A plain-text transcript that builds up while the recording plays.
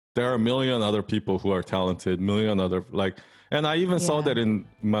there are a million other people who are talented, million other and I even saw that in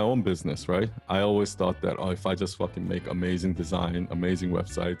my own business, right? I always thought that if I just fucking make amazing design, amazing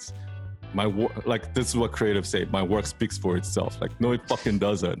websites, my work, like this is what creatives say, my work speaks for itself. Like, no, it fucking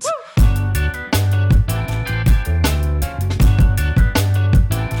doesn't.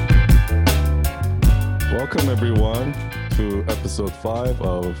 Welcome everyone to episode 5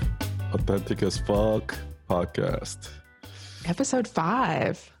 of Authentic as Fuck podcast. Episode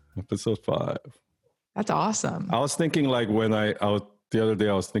 5. That's awesome. I was thinking like the other day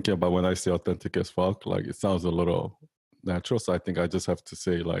I was thinking about when I say authentic as fuck, like it sounds a little natural. So I think I just have to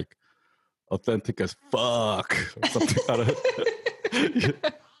say like authentic as fuck or something.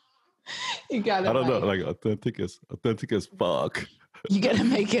 You gotta I don't know, like authentic as fuck. You gotta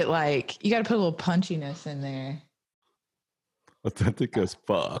make it like, you gotta put a little punchiness in there. Authentic as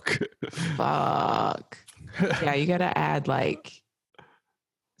fuck. Fuck. Yeah, you gotta add like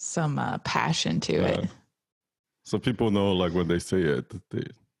some passion to it. So people know like when they say it,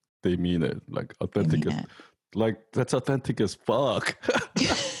 they mean it. Like authentic as, like that's authentic as fuck.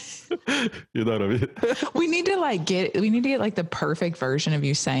 You know what I mean? We need to get like the perfect version of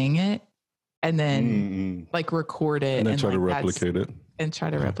you saying it and then like record it and then try to replicate it. And try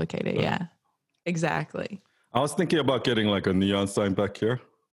to replicate it. Yeah. Exactly. I was thinking about getting like a neon sign back here.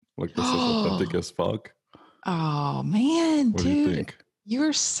 Like this is authentic as fuck. Oh man, what dude. Do you think?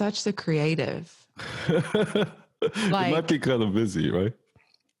 You're such the creative. It might be kind of busy, right?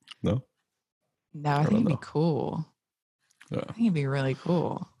 No, I think it'd be cool. Yeah. I think it'd be really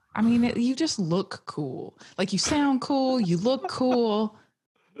cool. I mean, you just look cool. Like you sound cool. You look cool.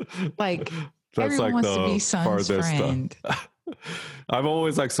 Like that's everyone like wants to be Sun's friend. I'm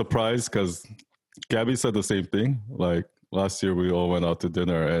always like surprised because Gabby said the same thing. Like last year, we all went out to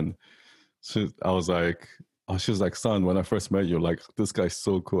dinner, and she was like, Sun, when I first met you, like this guy's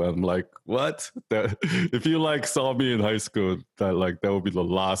so cool. And I'm like, what? That if you like saw me in high school, that would be the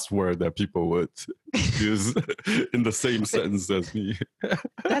last word that people would use in the same sentence as me.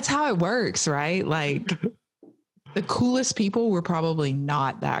 That's how it works, right? Like the coolest people were probably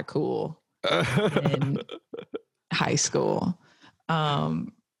not that cool in high school.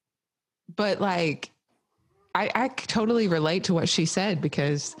 But like, I totally relate to what she said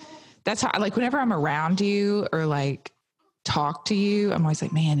because that's how, like, whenever I'm around you or like talk to you, I'm always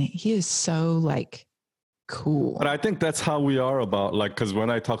like, man, he is so like cool. But I think that's how we are about like, because when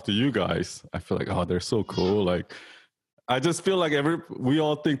I talk to you guys, I feel like, oh, they're so cool. Like, I just feel like we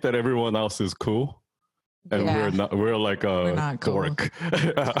all think that everyone else is cool, and we're like a not dork.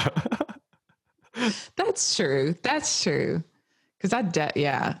 Cool. That's true. Because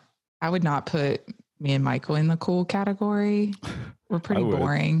I would not put me and Michael in the cool category. We're pretty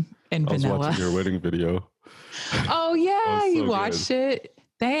boring and vanilla. I was watching your wedding video. Oh yeah, you watched it.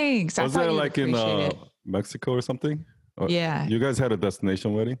 Thanks. Was that like in Mexico or something? Yeah. You guys had a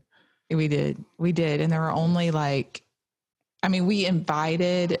destination wedding? We did. And there were only we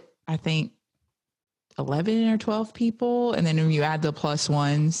invited, I think, 11 or 12 people. And then when you add the plus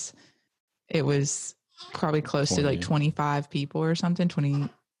ones, it was probably close 20. To like 25 people or something, 25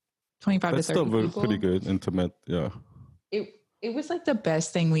 That's to 30 people. That's still pretty good, intimate, yeah. It was like the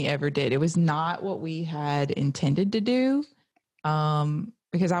best thing we ever did. It was not what we had intended to do.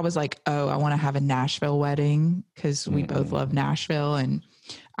 Because I was like, I want to have a Nashville wedding because we both love Nashville and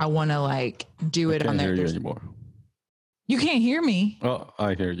I want to like do it on there. I can't hear you anymore. You can't hear me? Oh,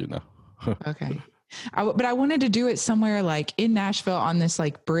 I hear you now. Okay. But I wanted to do it somewhere like in Nashville on this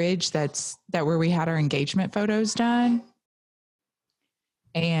like bridge that where we had our engagement photos done.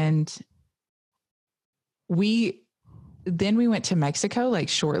 And then we went to Mexico like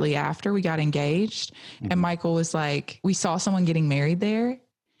shortly after we got engaged. And Michael was like, we saw someone getting married there.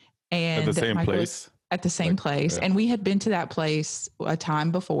 And at the same place? At the same place. Yeah. And we had been to that place a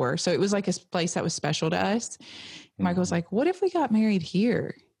time before. So it was like a place that was special to us. Michael was like, what if we got married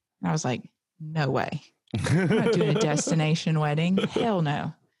here? And I was like, no way. I'm not doing a destination wedding. Hell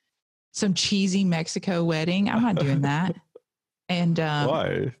no. Some cheesy Mexico wedding. I'm not doing that. And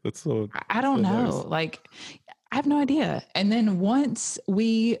why? That's so I don't know. Nice. Like, I have no idea. And then once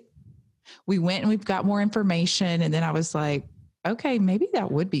we went and we've got more information, and then I was like, okay, maybe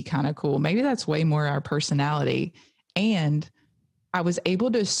that would be kind of cool. Maybe that's way more our personality. And I was able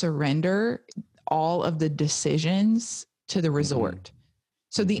to surrender all of the decisions to the resort.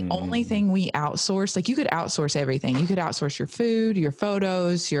 So the only thing we outsourced, like you could outsource everything. You could outsource your food, your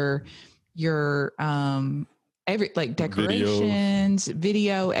photos, your like decorations,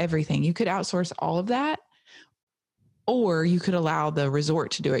 video, everything. You could outsource all of that. Or you could allow the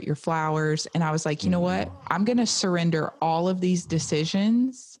resort to do it, your flowers. And I was like, you know what? I'm going to surrender all of these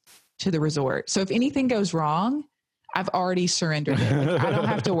decisions to the resort. So if anything goes wrong, I've already surrendered it. Like, I don't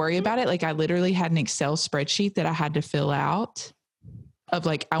have to worry about it. Like I literally had an Excel spreadsheet that I had to fill out of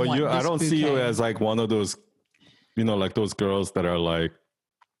like, I want I this don't see you bouquet. as like one of those, like those girls that are like,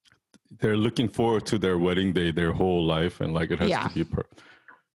 they're looking forward to their wedding day their whole life, and like it has to be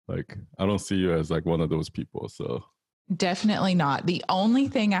like, I don't see you as like one of those people. So definitely not. The only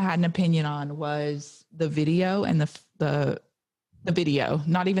thing I had an opinion on was the video and the video,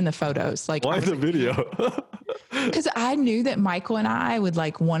 not even the photos. Like, why the video? Because I knew that Michael and I would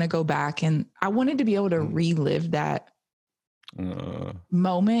like want to go back, and I wanted to be able to relive that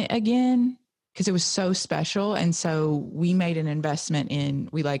moment again, because it was so special. And so we made an investment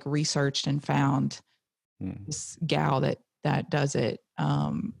we like researched and found this gal that does it.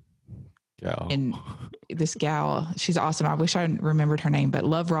 And this gal, she's awesome. I wish I remembered her name, but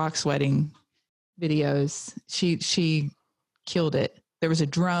Love Rocks wedding videos. She killed it. There was a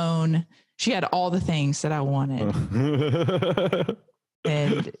drone. She had all the things that I wanted.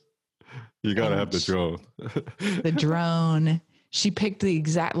 And you gotta have the drone. The drone. She picked the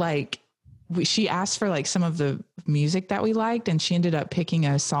exact, like, she asked for like some of the music that we liked, and she ended up picking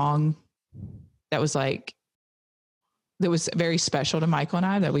a song that was like, that was very special to Michael and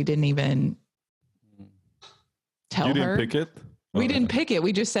I, that we didn't even tell her. You didn't pick it? We didn't pick it.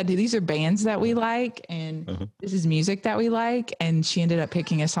 We just said, these are bands that we like, and this is music that we like. And she ended up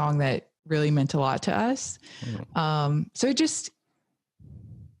picking a song that really meant a lot to us. So it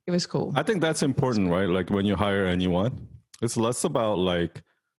was cool. I think that's important, right? Like when you hire anyone, it's less about like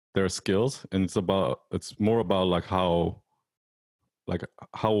their skills, and it's more about like how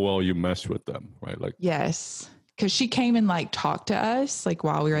well you mesh with them, right? Like, yes. Cause she came and like talked to us like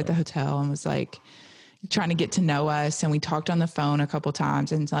while we were at the hotel, and was like trying to get to know us. And we talked on the phone a couple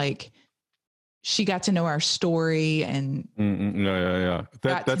times, and like, she got to know our story, and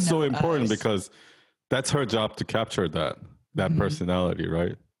that's so important, because that's her job to capture that personality,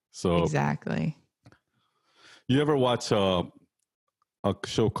 right? So exactly. You ever watch a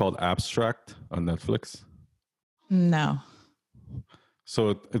show called Abstract on Netflix? No.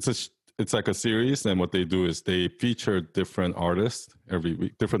 So it's like a series, and what they do is they feature different artists every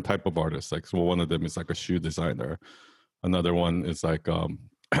week, different type of artists. Like, so one of them is like a shoe designer, another one is like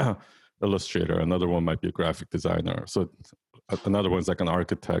illustrator, another one might be a graphic designer, so another one's like an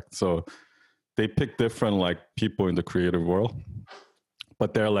architect. So they pick different like people in the creative world,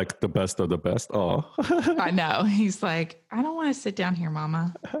 but they're like the best of the best. Oh, I know. He's like, I don't want to sit down here,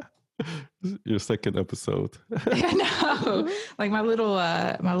 Mama. Your second episode. I know, like my little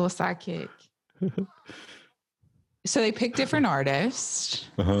sidekick. So they pick different artists.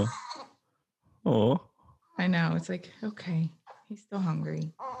 Oh, I know. It's like, okay, he's still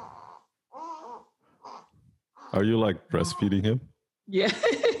hungry. Are you like breastfeeding him? Yeah.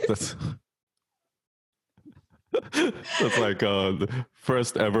 That's like the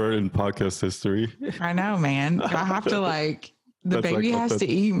first ever in podcast history. I know, man. I have to like, the baby has to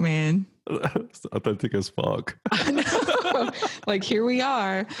eat, man. It's authentic as fuck. I know. Like, here we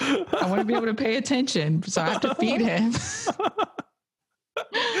are. I want to be able to pay attention, so I have to feed him.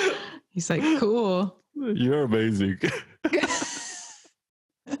 He's like, cool. You're amazing.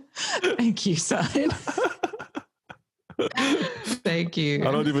 Thank you, son. Thank you.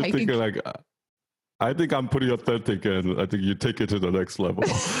 I don't even think like, I think I'm pretty authentic, and I think you take it to the next level.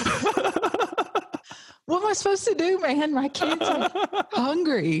 What am I supposed to do, man? My kid's like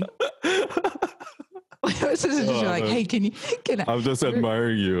hungry. This is just like, hey, can I? I'm just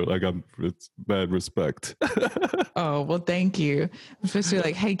admiring you. Like, it's bad respect. Oh, well, thank you. I'm supposed to be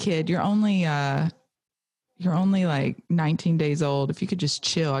like, hey, kid, you're only like 19 days old. If you could just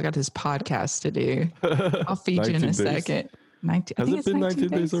chill, I got this podcast to do. I'll feed you in a second. 19. Has it been 19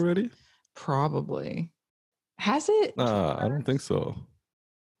 days already? Probably. Has it? I don't think so.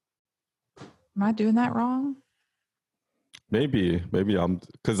 Am I doing that wrong? Maybe I'm,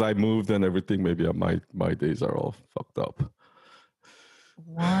 because I moved and everything. Maybe my days are all fucked up.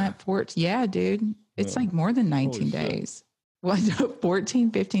 What? 14? Yeah, dude. It's like more than 19 days. What?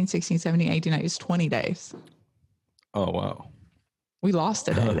 14, 15, 16, 17, 18, 19. It's 20 days. Oh, wow. We lost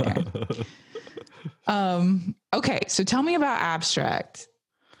a day there. Okay, so tell me about Abstract.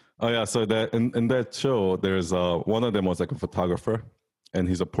 Oh, yeah. So that in that show, there's one of them was like a photographer, and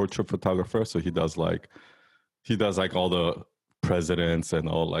he's a portrait photographer. So he does like all the presidents and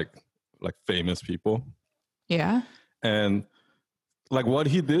all like famous people. Yeah. And like what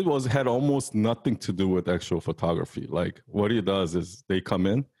he did had almost nothing to do with actual photography. Like what he does is they come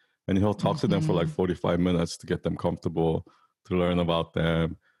in and he'll talk to them for like 45 minutes to get them comfortable, to learn about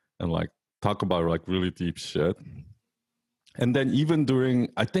them, and like talk about like really deep shit. And then even during,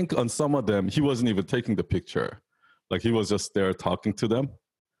 I think on some of them, he wasn't even taking the picture. Like he was just there talking to them.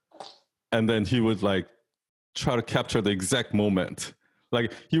 And then he would like try to capture the exact moment.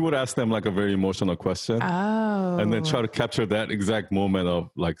 Like he would ask them like a very emotional question and then try to capture that exact moment of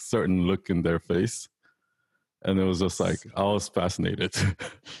like certain look in their face. And it was just like, I was fascinated.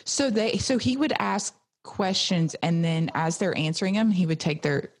 So he would ask questions, and then as they're answering them, he would take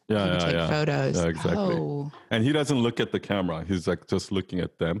photos. Yeah, exactly. Oh. And he doesn't look at the camera. He's like just looking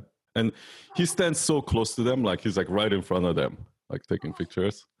at them. And he stands so close to them, like he's like right in front of them, like taking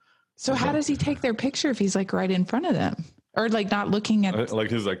pictures. So how does he take their picture if he's like right in front of them? Or like not looking at...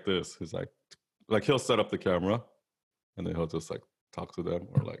 Like he's like this. He's like he'll set up the camera and then he'll just like talk to them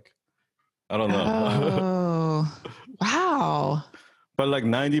or like, I don't know. Oh, wow. But like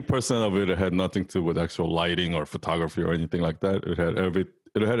 90% of it had nothing to do with actual lighting or photography or anything like that. It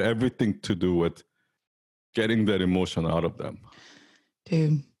had everything to do with getting that emotion out of them.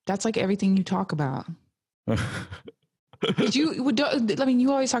 Dude, that's like everything you talk about. You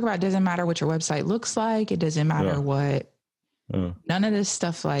always talk about it doesn't matter what your website looks like. It doesn't matter what. None of this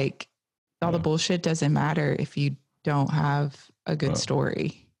stuff, like all the bullshit doesn't matter if you don't have a good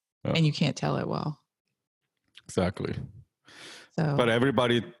story and you can't tell it well. Exactly. So, but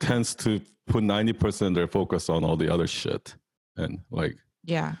everybody tends to put 90% of their focus on all the other shit. And like,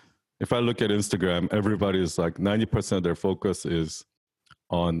 if I look at Instagram, everybody is like 90% of their focus is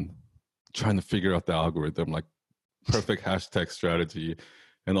on trying to figure out the algorithm, like perfect hashtag strategy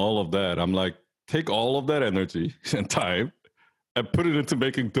and all of that. I'm like, take all of that energy and time and put it into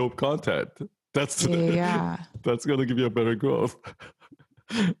making dope content. That's that's going to give you a better growth.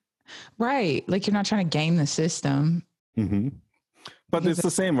 Right. Like you're not trying to game the system. Mm-hmm. But it's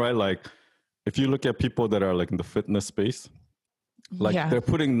the same, right? Like if you look at people that are like in the fitness space, like they're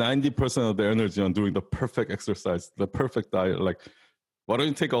putting 90% of their energy on doing the perfect exercise, the perfect diet. Like, why don't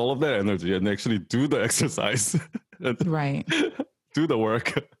you take all of that energy and actually do the exercise? Right. Do the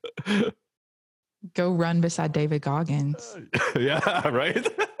work. Go run beside David Goggins. Yeah, right?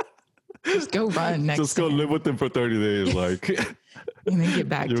 Just go run next Just go live with him for 30 days. Like, and then get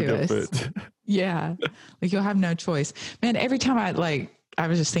back to us. Fit. Yeah. Like you'll have no choice. Man, every time I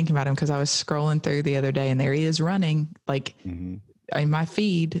was just thinking about him because I was scrolling through the other day and there he is running like in my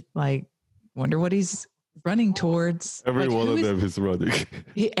feed, like wonder what he's running towards. Every one of them is running.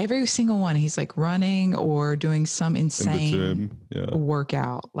 Every single one. He's like running or doing some insane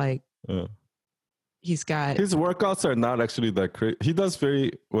workout. Like he's got... His workouts are not actually that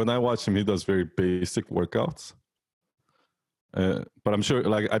crazy. When I watch him, he does very basic workouts. But I'm sure,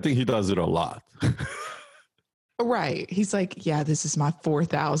 like, I think he does it a lot. Right. He's like, this is my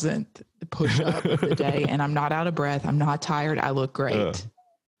 4,000th push-up of the day, and I'm not out of breath. I'm not tired. I look great.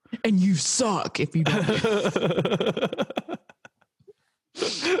 And you suck if you don't.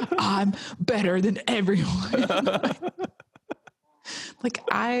 I'm better than everyone. Like,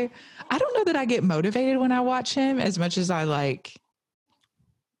 I don't know that I get motivated when I watch him as much as I, like,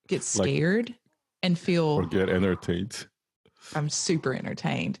 get scared and feel... Or get entertained. I'm super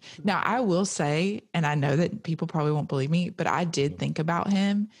entertained. Now, I will say, and I know that people probably won't believe me, but I did think about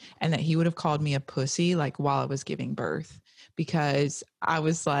him and that he would have called me a pussy like while I was giving birth, because I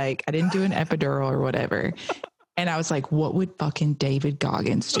was like, I didn't do an epidural or whatever. And I was like, what would fucking David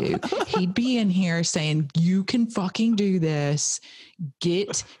Goggins do? He'd be in here saying, you can fucking do this.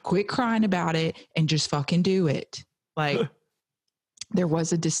 Quit crying about it and just fucking do it. Like there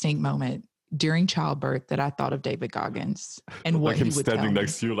was a distinct moment during childbirth that I thought of David Goggins and what he would tell me. Like him standing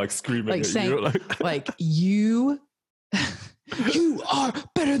next to you, like screaming like at saying, you. Like you are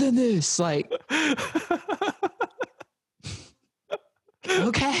better than this. Like,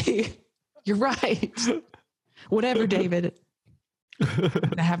 okay, you're right. Whatever, David. I'm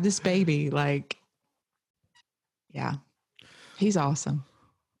gonna have this baby. Like, yeah, he's awesome.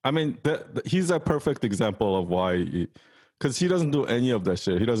 I mean, he's a perfect example of why... Because he doesn't do any of that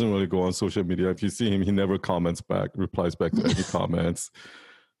shit. He doesn't really go on social media. If you see him, he never replies back to any comments.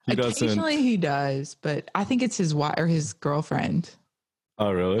 Occasionally he does, but I think it's his wife or his girlfriend.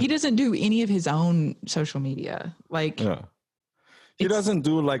 Oh, really? He doesn't do any of his own social media. Like, he doesn't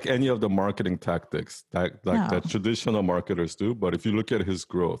do like any of the marketing tactics that traditional marketers do. But if you look at his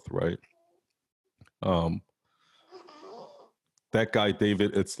growth, right? That guy,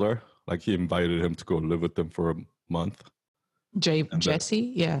 David Itzler, like he invited him to go live with them for a month. Jesse,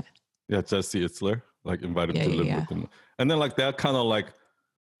 Jesse Itzler, like invited to live with him, and then like that kind of like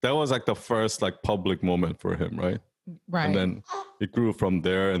that was like the first like public moment for him, right? And then it grew from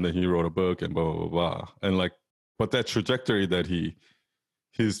there, and then he wrote a book and blah blah blah, and like, but that trajectory that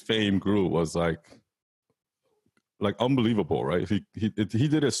his fame grew was like like unbelievable, right? He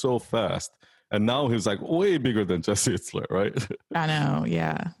did it so fast, and now he's like way bigger than Jesse Itzler, right? I know.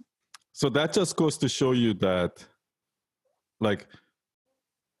 Yeah. So that just goes to show you that, like,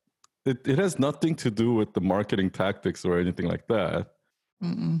 it has nothing to do with the marketing tactics or anything like that.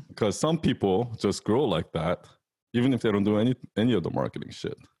 Mm-mm. Because some people just grow like that, even if they don't do any of the marketing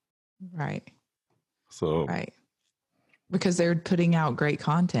shit. Right. So Right. Because they're putting out great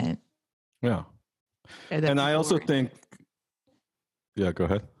content. yeah. that And I people also are- think, yeah, go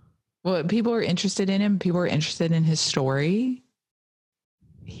ahead. well, people are interested in him. People are interested in his story.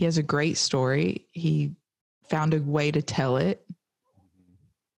 He has a great story. He found a way to tell it,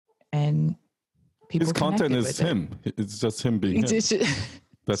 and people His content connected is with it. him. It's just him being him. It's just-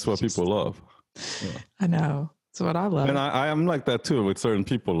 That's what just- people love. I know. That's what I love. And I am like that too with certain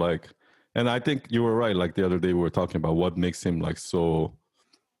people. Like, and I think you were right. Like the other day we were talking about what makes him like so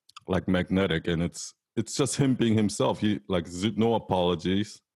like magnetic, and it's just him being himself. He like no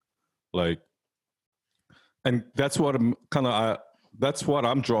apologies, like, and that's what I'm that's what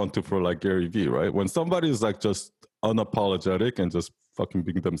I'm drawn to for like Gary Vee, right? When somebody is like just unapologetic and just fucking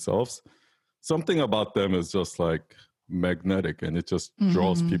being themselves, something about them is just like magnetic, and it just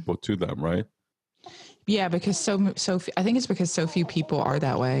draws people to them, right? Yeah, because I think it's because so few people are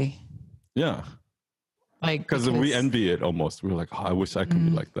that way. Yeah, Like because we envy it almost. We're like, oh, I wish I could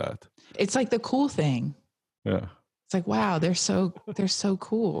be like that. It's like the cool thing. Yeah, It's like, wow, they're so cool that's so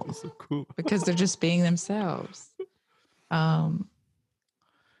cool. because they're just being themselves.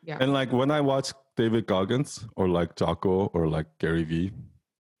 Yeah. And like when I watch David Goggins or like Jocko or like Gary Vee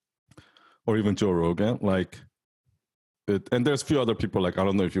or even Joe Rogan, like it, and there's a few other people, like I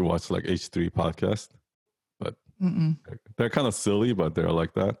don't know if you watch like H3 podcast, but they're kind of silly, but they're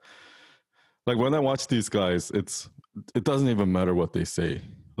like that. Like when I watch these guys, it doesn't even matter what they say.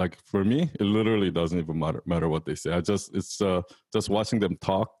 Like for me, it literally doesn't even matter what they say. It's just watching them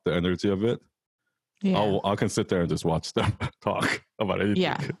talk, the energy of it. Yeah. I can sit there and just watch them talk about anything.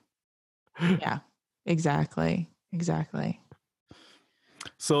 Yeah. Yeah. Exactly.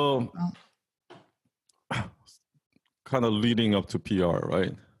 So, kind of leading up to PR,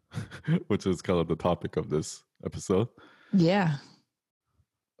 right? Which is kind of the topic of this episode. Yeah.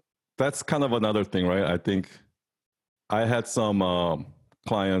 That's kind of another thing, right? I think I had some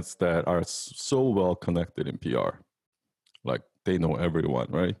clients that are so well connected in PR. Like they know everyone,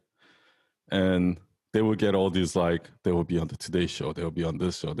 right? And they will get all these, like, they will be on the Today Show, they'll be on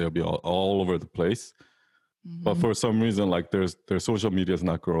this show, they'll be all over the place. But for some reason, like their social media is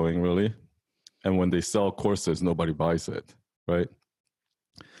not growing really. And when they sell courses, nobody buys it, right?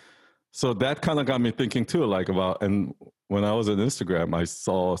 So that kind of got me thinking too, like about, and when I was on Instagram, I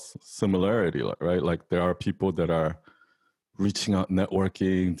saw similarity, right? Like there are people that are reaching out,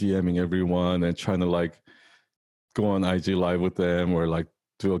 networking, DMing everyone and trying to like go on IG Live with them or like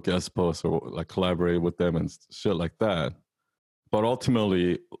do a guest post or like collaborate with them and shit like that. But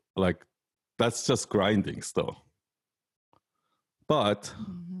ultimately, like that's just grinding still. But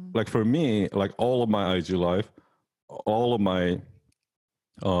like for me, like all of my IG Live, all of my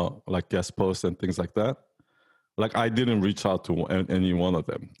like guest posts and things like that, like I didn't reach out to any one of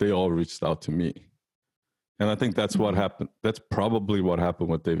them. They all reached out to me. And I think that's what happened. That's probably what happened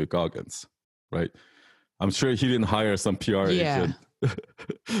with David Goggins, right? I'm sure he didn't hire some PR agent.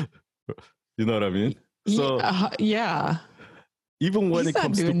 You know what I mean? So yeah. Even when He's it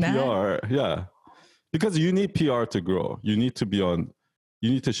comes to PR, that. because you need PR to grow. You need to be on, you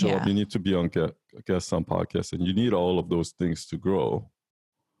need to show up, you need to be on guests on podcasts, and you need all of those things to grow.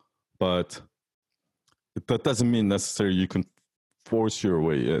 But that doesn't mean necessarily you can force your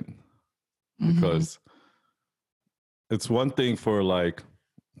way in, because it's one thing for like,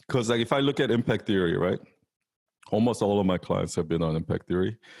 because like if I look at Impact Theory, right? Almost all of my clients have been on Impact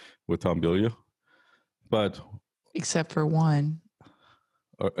Theory with Tom Bilyeu, but except for one,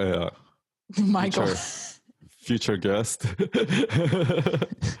 Michael, future guest.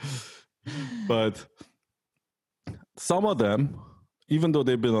 But some of them, even though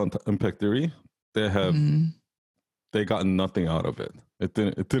they've been on Impact Theory, they have they gotten nothing out of it. It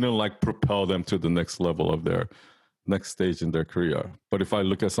didn't like propel them to the next level of their next stage in their career. But if I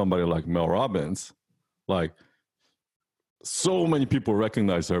look at somebody like Mel Robbins, like so many people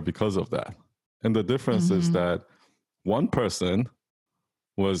recognize her because of that. And the difference is that one person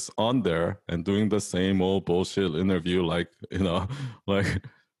was on there and doing the same old bullshit interview, like, you know, like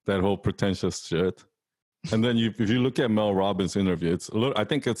that whole pretentious shit. And then if you look at Mel Robbins' interview, I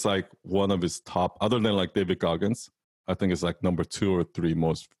think it's like one of his top, other than like David Goggins, I think it's like number 2 or 3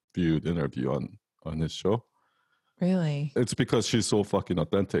 most viewed interview on his show. Really? It's because she's so fucking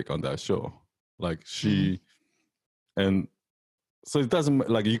authentic on that show. Like she And so it doesn't,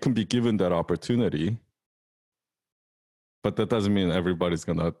 like, you can be given that opportunity, but that doesn't mean everybody's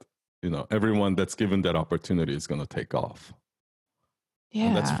gonna, everyone that's given that opportunity is gonna take off.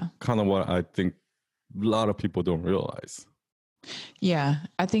 And that's Yeah. kind of what I think a lot of people don't realize. Yeah,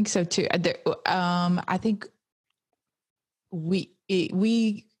 I think so too. I think we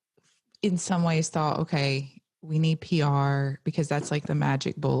in some ways thought, okay, we need PR because that's like the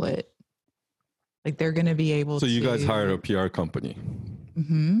magic bullet. Like they're going to be able So to. you guys hired a PR company.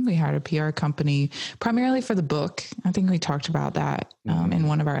 We hired a PR company primarily for the book. I think we talked about that in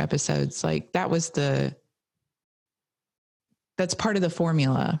one of our episodes. Like that's part of the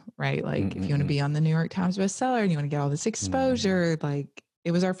formula, right? Like if you want to be on the New York Times bestseller and you want to get all this exposure, like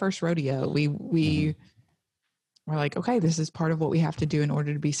it was our first rodeo. We were like, okay, this is part of what we have to do in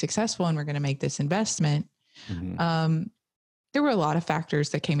order to be successful, and we're going to make this investment. There were a lot of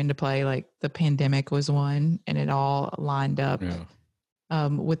factors that came into play, like the pandemic was one, and it all lined up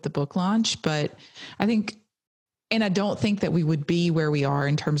with the book launch. But I think, and I don't think that we would be where we are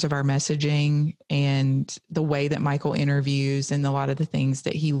in terms of our messaging and the way that Michael interviews and a lot of the things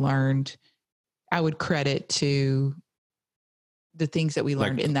that he learned, I would credit to the things that we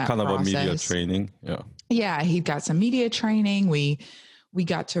learned in that kind process. Of a media training. Yeah, he got some media training. We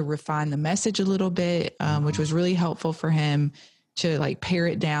got to refine the message a little bit, which was really helpful for him to like pare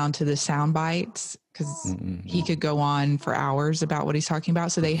it down to the sound bites, because he could go on for hours about what he's talking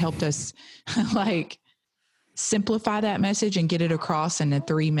about. So they helped us like simplify that message and get it across in a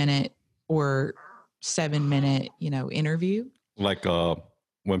 3-minute or 7-minute, interview. Like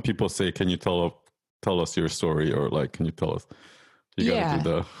when people say, "Can you tell us your story?" or like, "Can you tell us?" You gotta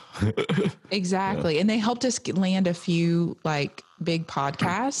do the exactly. And they helped us land a few like big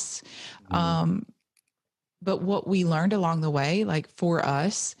podcasts. But what we learned along the way, like for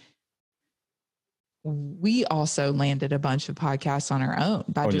us, we also landed a bunch of podcasts on our own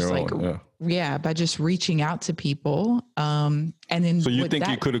by by just reaching out to people. And then so you think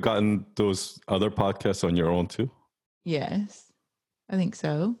you could have gotten those other podcasts on your own too? Yes. I think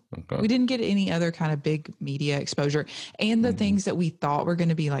so. Okay. We didn't get any other kind of big media exposure. And the things that we thought were going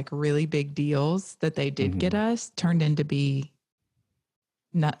to be like really big deals that they did get us turned into be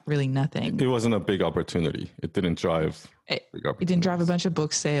not really nothing. It wasn't a big opportunity. It didn't drive it didn't drive a bunch of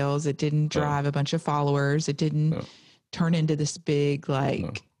book sales. It didn't drive a bunch of followers. It didn't turn into this big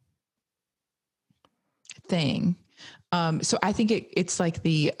thing. So I think it's like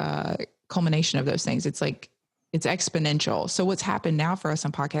the culmination of those things. It's like it's exponential. So what's happened now for us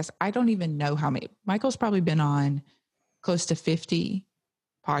on podcasts, I don't even know how many. Michael's probably been on close to 50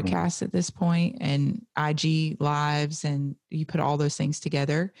 podcasts at this point, and IG lives, and you put all those things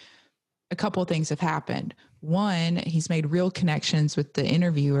together. A couple of things have happened. One, he's made real connections with the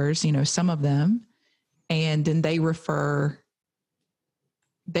interviewers, some of them, and then they refer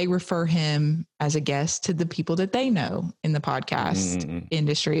him as a guest to the people that they know in the podcast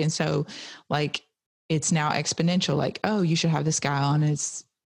industry. And so like, it's now exponential. Like, oh, you should have this guy on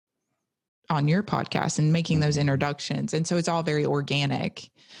your podcast, and making those introductions. And so it's all very organic.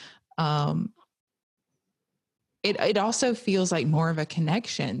 It also feels like more of a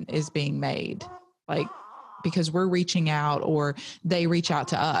connection is being made, like, because we're reaching out or they reach out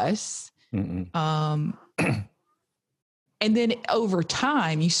to us. And then over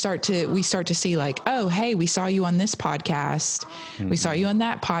time, we start to see like, oh, hey, we saw you on this podcast. We saw you on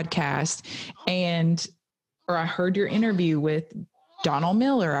that podcast. Or I heard your interview with Donald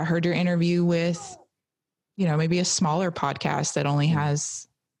Miller. I heard your interview with, maybe a smaller podcast that only has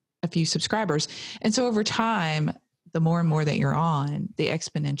a few subscribers. And so over time, the more and more that you're on, the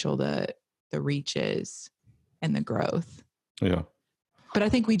exponential, the reach is and the growth. Yeah. But I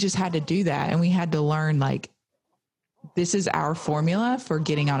think we just had to do that. And we had to learn like, this is our formula for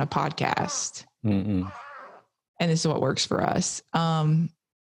getting on a podcast. And this is what works for us. And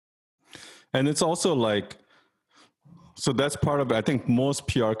it's also like, so that's part of it. I think most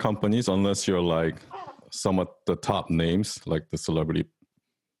PR companies, unless you're like some of the top names, like the celebrity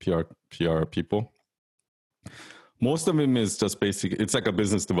PR people, most of them is just basically, it's like a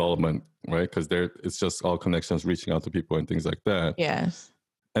business development, right? Because it's just all connections, reaching out to people and things like that. Yes.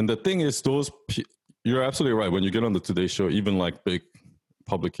 And the thing is, you're absolutely right. When you get on the Today Show, even like big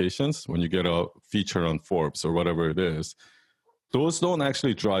publications, when you get a feature on Forbes or whatever it is, those don't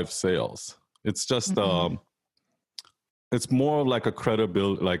actually drive sales. It's just, it's more like a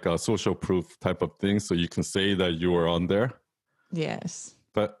credibility, like a social proof type of thing. So you can say that you were on there. Yes.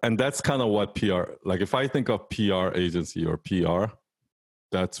 And that's kind of what PR, like if I think of PR agency or PR,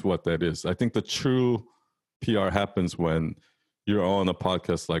 that's what that is. I think the true PR happens when you're on a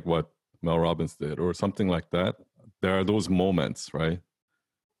podcast like what Mel Robbins did or something like that. there are those moments, right?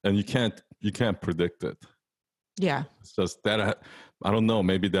 And you can't predict it. Yeah. It's just that I don't know.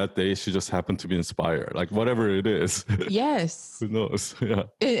 Maybe that day she just happened to be inspired, like whatever it is. Yes. Who knows? Yeah.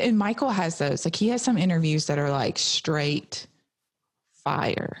 And Michael has those. Like he has some interviews that are like straight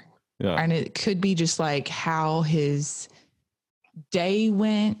fire. Yeah. And it could be just like how his day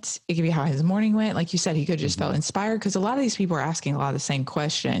went. It could be how his morning went. Like you said, he could just felt inspired because a lot of these people are asking a lot of the same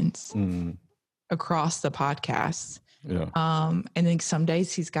questions across the podcast. Yeah. And then some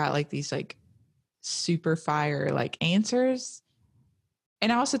days he's got like these like super fire like answers.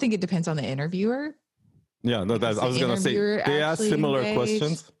 And I also think it depends on the interviewer. Yeah, no, I was gonna say they ask similar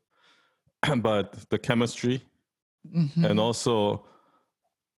questions, but the chemistry and also,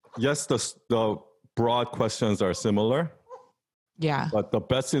 yes, the broad questions are similar. Yeah. But the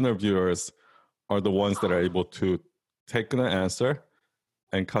best interviewers are the ones that are able to take an answer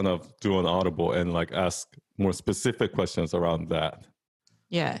and kind of do an audible and like ask more specific questions around that.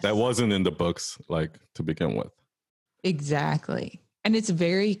 Yes. That wasn't in the books, like to begin with. Exactly. And it's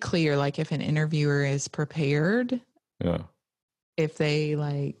very clear, like if an interviewer is prepared, if they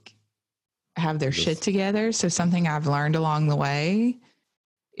like have their shit together. So something I've learned along the way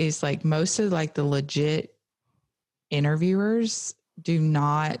is like most of like the legit interviewers do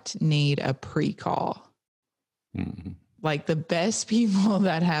not need a pre-call. Like the best people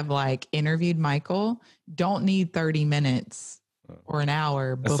that have like interviewed Michael don't need 30 minutes or an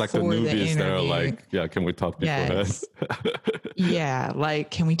hour before like the newbies that are like, yeah, can we talk beforehand? Yes. Yeah, like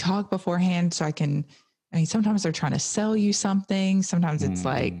can we talk beforehand so I mean, sometimes they're trying to sell you something. Sometimes it's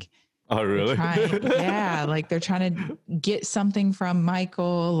like, oh, really? Like they're trying to get something from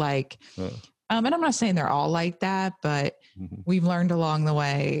Michael. Like, and I'm not saying they're all like that, but we've learned along the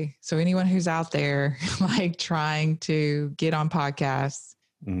way. So anyone who's out there, like trying to get on podcasts,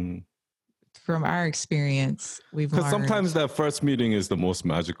 from our experience, we've learned. Sometimes that first meeting is the most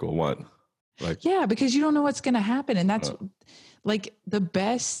magical one. Like, yeah, because you don't know what's going to happen. And that's like the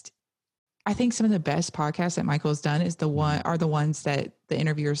best. I think some of the best podcasts that Michael's done is the ones that the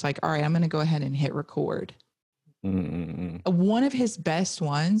interviewer's like, all right, I'm going to go ahead and hit record. One of his best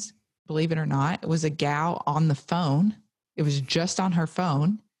ones, believe it or not, was a gal on the phone. It was just on her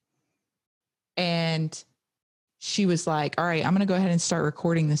phone. And she was like, all right, I'm going to go ahead and start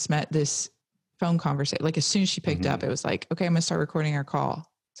recording this phone conversation. Like as soon as she picked up, it was like, okay, I'm going to start recording our call.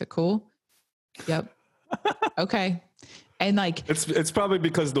 Is it cool? Yep. Okay. And like, it's probably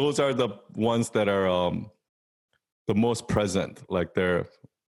because those are the ones that are the most present. Like they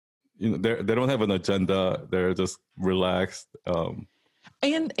don't have an agenda. They're just relaxed.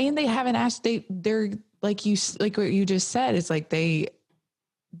 And they haven't asked. They're like what you just said. It's like they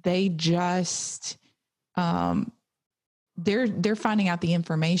just they're finding out the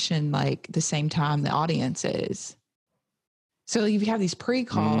information like the same time the audience is. So if you have these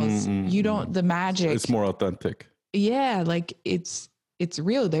pre-calls, you don't the magic. It's more authentic. Yeah, like it's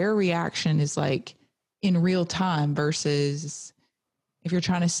real. Their reaction is like in real time versus if you're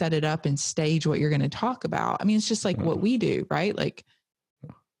trying to set it up and stage what you're going to talk about. I mean, it's just like what we do, right? Like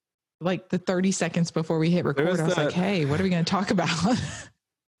the 30 seconds before we hit record, I was like, hey, what are we going to talk about?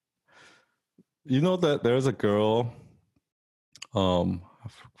 You know that there's a girl,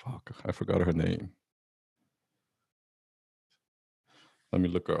 I forgot her name. Let me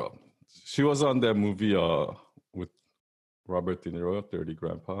look her up. She was on that movie with Robert De Niro, Dirty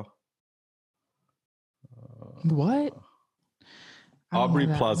Grandpa. What? Aubrey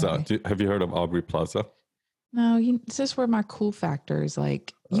Plaza. Have you heard of Aubrey Plaza? No, this is where my cool factor is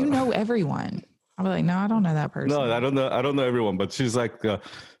like, know everyone. I'm like, no, I don't know that person. No, I don't know everyone, but she's like,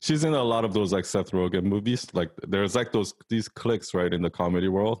 she's in a lot of those like Seth Rogen movies. Like there's like these cliques, right, in the comedy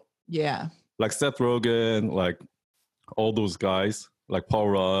world. Yeah. Like Seth Rogen, like all those guys, like Paul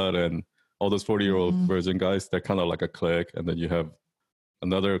Rudd and all those 40-year-old virgin guys, they're kind of like a clique. And then you have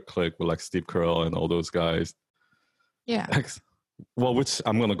another clique with like Steve Carell and all those guys. Yeah. Well, which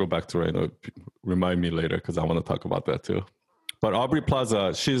I'm going to go back to right now. Remind me later because I want to talk about that too. But Aubrey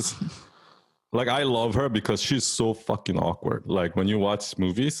Plaza, she's like, I love her because she's so fucking awkward. Like when you watch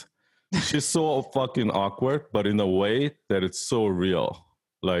movies, she's so fucking awkward, but in a way that it's so real.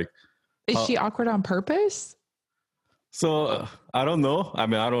 Like, is she awkward on purpose? So I don't know. I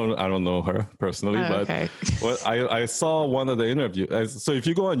mean, I don't know her personally, but okay. I saw one of the interviews. So if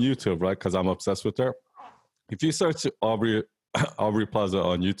you go on YouTube, right, because I'm obsessed with her, if you search Aubrey Plaza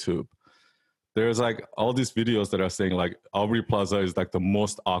on YouTube, there's like all these videos that are saying like Aubrey Plaza is like the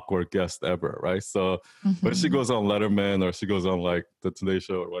most awkward guest ever, right? So when she goes on Letterman or she goes on like the Today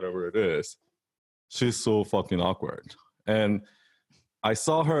Show or whatever it is, she's so fucking awkward. And I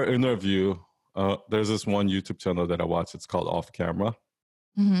saw her interview there's this one YouTube channel that I watch. It's called Off Camera,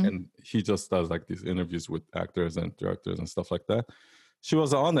 Hmm. and he just does like these interviews with actors and directors and stuff like that. She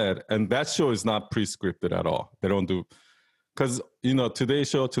was on it, and that show is not pre-scripted at all. They don't do, because Today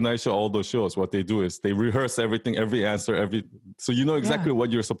Show, Tonight Show, all those shows, what they do is they rehearse everything, every answer, so you know exactly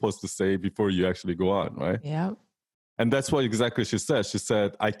what you're supposed to say before you actually go on, right? Yeah. And that's what exactly she said. She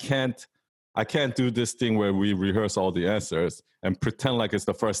said, I can't do this thing where we rehearse all the answers and pretend like it's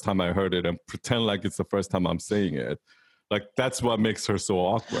the first time I heard it and pretend like it's the first time I'm saying it. Like, that's what makes her so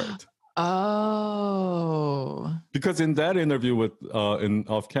awkward. Oh. Because in that interview with in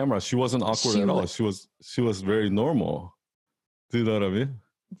Off Camera, she wasn't awkward at all. She was very normal. Do you know what I mean?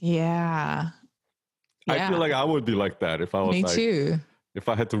 Yeah. I feel like I would be like that if I was Me too. If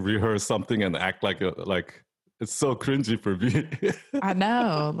I had to rehearse something and act like it's so cringy for me. I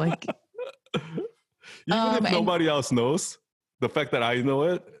know. Like, even if nobody else knows, the fact that I know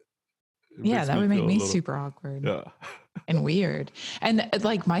it yeah, that would make me super awkward. Yeah. And weird. And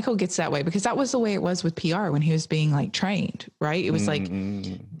like Michael gets that way because that was the way it was with PR when he was being like trained, right? It was like,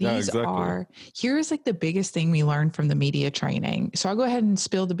 here's like the biggest thing we learned from the media training. So I'll go ahead and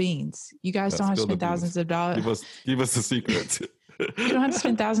spill the beans. You guys don't have to spend thousands of dollars. Give us the secret. You don't have to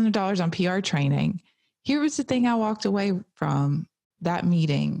spend thousands of dollars on PR training. Here was the thing I walked away from that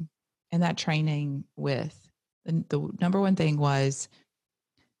meeting and that training with. The number one thing was,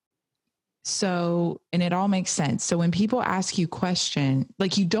 and it all makes sense. So when people ask you question,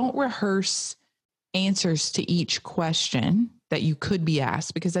 like you don't rehearse answers to each question that you could be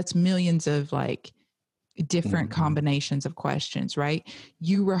asked because that's millions of like different combinations of questions, right?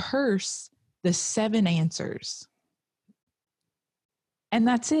 You rehearse the 7 answers and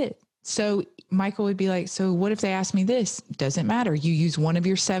that's it. So Michael would be like, so what if they ask me this? Doesn't matter. You use one of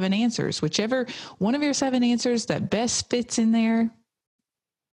your 7 answers, whichever one of your 7 answers that best fits in there.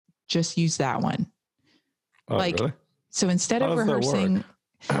 Just use that one. Really? So instead of rehearsing,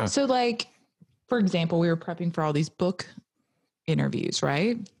 so like, for example, we were prepping for all these book interviews,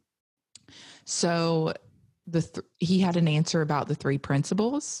 right? So he had an answer about the 3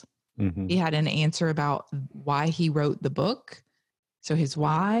 principles. Mm-hmm. He had an answer about why he wrote the book. So his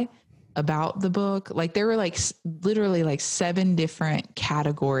why about the book, like there were like literally like 7 different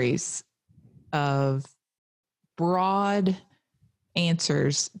categories of broad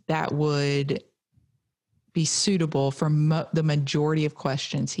answers that would be suitable for the majority of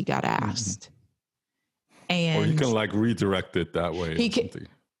questions he got asked. And or you can like redirect it that way. He can,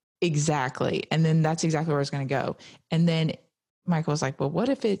 exactly. And then that's exactly where I was going to go. And then Michael was like, well, what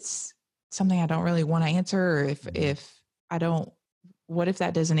if it's something I don't really want to answer? Or if I don't, what if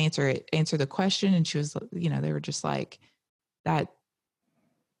that doesn't answer the question? And she was, they were just like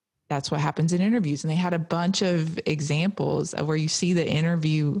that's what happens in interviews. And they had a bunch of examples of where you see the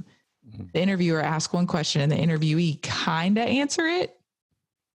interviewer ask one question and the interviewee kind of answer it.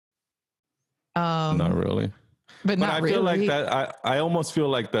 Not really. But not I really. feel like that. I almost feel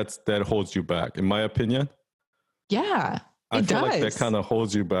like that holds you back, in my opinion. Yeah, I feel like that kind of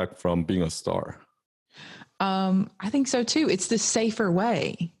holds you back from being a star. I think so too. It's the safer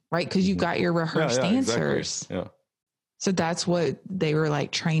way, right? Because you got your rehearsed answers. Exactly. Yeah. So that's what they were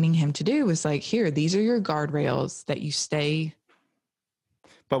like training him to do, was like, here, these are your guardrails that you stay.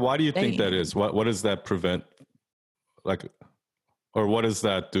 But why do you think that is? What does that prevent? Like, or what does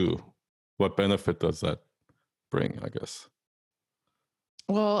that do? What benefit does that bring, I guess?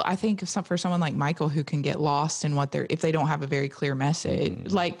 Well, I think for someone like Michael who can get lost in if they don't have a very clear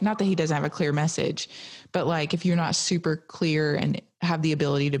message, like not that he doesn't have a clear message, but like if you're not super clear and have the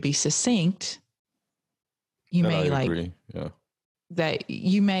ability to be succinct, you may that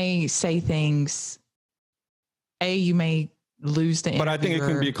you may say things, you may lose the interviewer. But I think it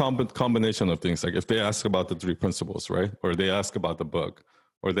can be a combination of things. Like if they ask about the 3 principles, right? Or they ask about the book,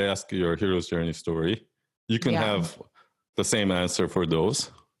 or they ask your hero's journey story, you can have the same answer for those.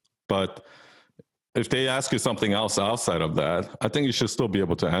 But if they ask you something else outside of that, I think you should still be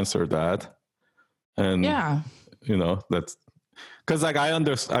able to answer that. And that's because like I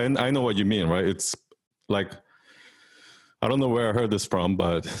understand, I know what you mean, right? It's like, I don't know where I heard this from,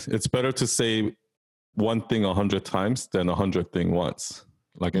 but it's better to say one thing 100 times than 100 things once,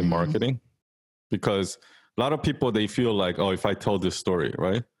 like in marketing, because a lot of people, they feel like, oh, if I tell this story,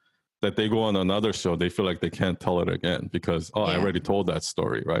 right, that they go on another show, they feel like they can't tell it again because, I already told that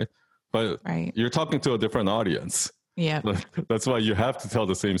story, right? But you're talking to a different audience. Yeah. That's why you have to tell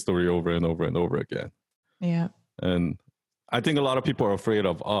the same story over and over and over again. Yeah. And I think a lot of people are afraid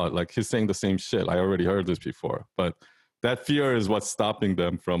of, like he's saying the same shit. I already heard this before. But that fear is what's stopping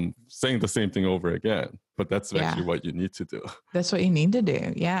them from saying the same thing over again. But that's actually what you need to do. That's what you need to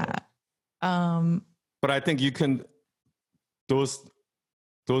do. Yeah. But I think you can those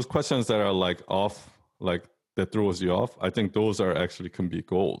questions that are like off, like that throws you off. I think those are actually can be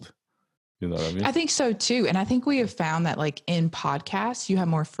gold. You know what I mean? I think so too. And I think we have found that like in podcasts, you have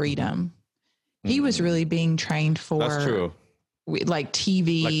more freedom. He was really being trained for That's true. Like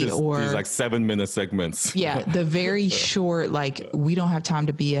TV Like or these like 7-minute segments. Yeah, the very short, like we don't have time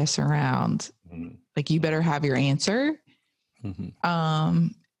to BS around. Like you better have your answer. And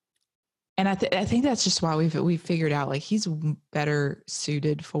I think that's just why we've figured out like he's better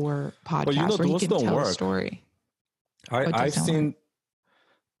suited for podcasts where he can tell a story.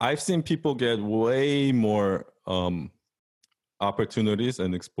 I've seen people get way more opportunities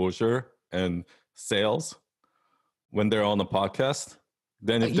and exposure and sales when they're on a podcast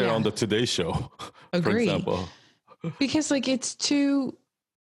than if they're on the Today Show, for example. Because like it's too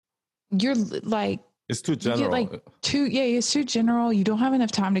general. It's too general. You don't have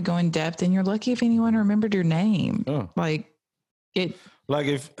enough time to go in depth, and you're lucky if anyone remembered your name. Oh. Like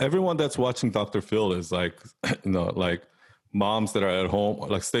if everyone that's watching Dr. Phil is like, like moms that are at home,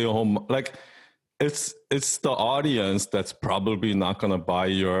 like stay at home, like it's the audience that's probably not going to buy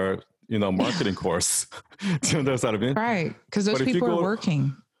your, marketing course. Do you understand what I mean? Right. Because those people are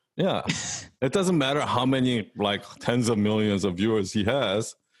working. Yeah. It doesn't matter how many like tens of millions of viewers he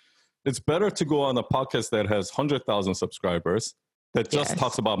has. It's better to go on a podcast that has 100,000 subscribers that just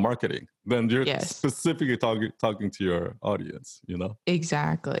talks about marketing than you're specifically talking to your audience,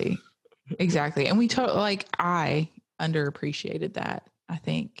 Exactly. And I underappreciated that, I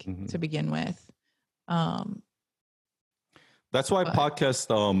think, to begin with. That's why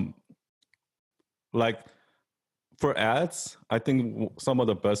podcasts, like for ads, I think some of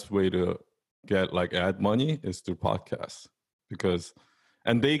the best way to get like ad money is through podcasts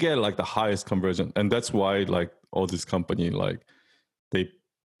and they get like the highest conversion. And that's why like all this company, like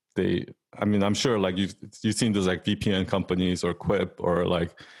I'm sure like you've seen those like VPN companies or Quip or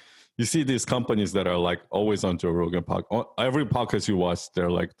like you see these companies that are like always on Joe Rogan podcast. Every podcast you watch,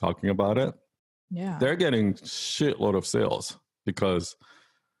 they're like talking about it. Yeah. They're getting shitload of sales because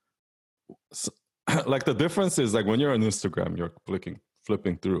like the difference is like when you're on Instagram, you're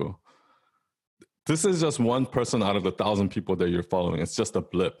flipping through. This is just one person out of 1,000 people that you're following. It's just a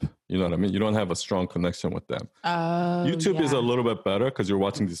blip. You know what I mean? You don't have a strong connection with them. YouTube is a little bit better because you're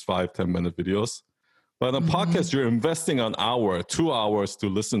watching these 5-10 minute videos. But on a podcast, you're investing an hour, 2 hours to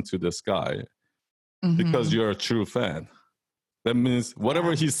listen to this guy because you're a true fan. That means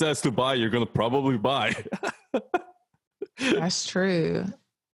whatever he says to buy, you're going to probably buy. That's true.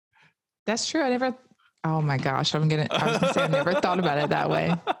 Oh my gosh. I was going to say I never thought about it that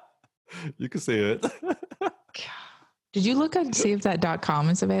way. You can say it. Did you look up and see if that .com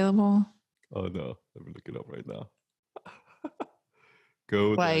is available? Oh no, let me look it up right now.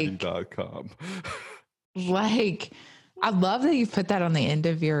 GoDaddy.com. Like, I love that you put that on the end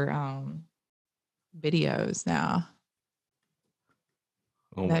of your videos now.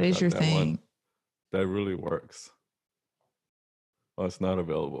 Oh that is your thing. That really works. Oh, it's not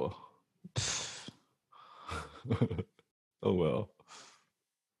available. Oh well.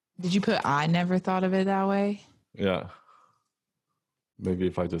 Did you put I never thought of it that way? Yeah. Maybe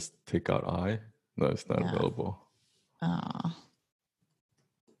if I just take out I. No, it's not available. Oh.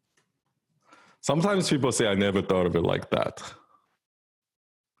 Sometimes people say I never thought of it like that.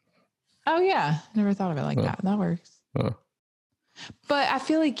 Oh yeah. Never thought of it like that. That works. But I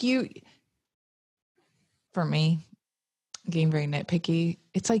feel like for me, getting very nitpicky,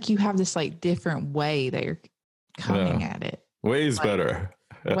 it's like you have this like different way that you're coming at it. Way is better.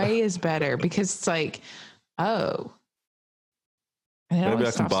 Way is better because it's like, oh. And maybe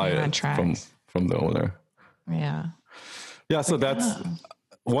I can buy it from the owner. Yeah. Yeah, so that's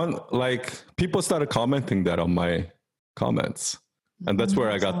one, like people started commenting that on my comments. And that's where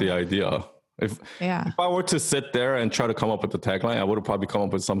I got the idea. If I were to sit there and try to come up with the tagline, I would have probably come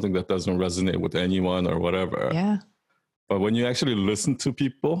up with something that doesn't resonate with anyone or whatever. Yeah. But when you actually listen to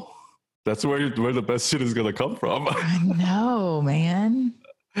people, that's where the best shit is going to come from. I know, man.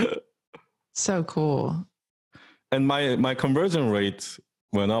 So cool. And my conversion rate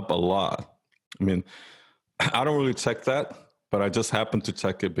went up a lot. I mean, I don't really check that, but I just happened to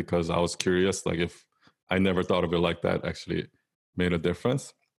check it because I was curious, like if I never thought of it like that actually made a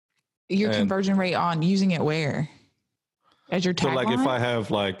difference. Your conversion rate on using it where? As your tagline? So like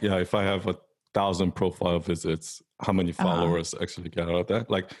if I have 1,000 profile visits, how many followers actually get out of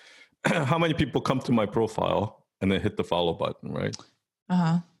that? Like how many people come to my profile and then hit the follow button, right?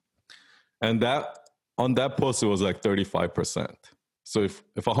 And that on that post, it was like 35%. So if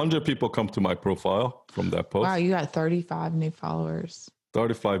 100 people come to my profile from that post. Wow, you got 35 new followers.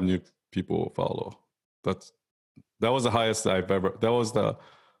 35 new people will follow. That was the highest that was the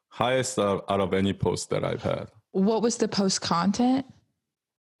highest out of any post that I've had. What was the post content?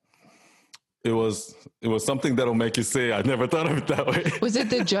 It was something that'll make you say, I never thought of it that way. Was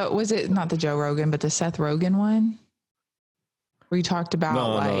it not the Joe Rogan, but the Seth Rogen one? Where you talked about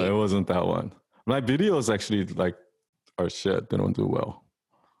No, it wasn't that one. My videos actually like are shit. They don't do well.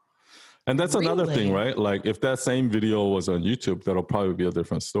 And that's another thing, right? Like if that same video was on YouTube, that'll probably be a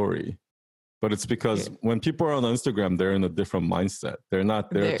different story. But it's because when people are on Instagram, they're in a different mindset. They're not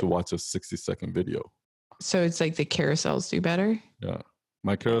there to watch a 60-second video. So it's like the carousels do better? Yeah.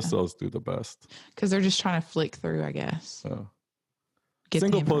 My carousels do the best. Because they're just trying to flick through, I guess.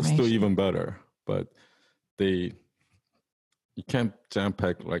 Single posts do even better, but you can't jam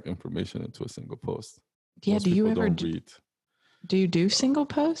pack like information into a single post. Yeah, do you ever read? Do you do single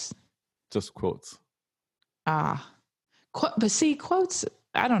posts? Just quotes. But see, quotes,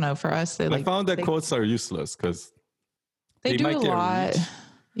 I don't know, for us, I found that quotes are useless because they do might a lot.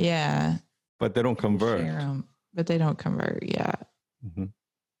 Yeah. But they don't convert. But they don't convert, yeah. Mm-hmm.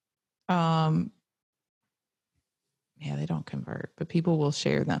 Yeah, they don't convert, but people will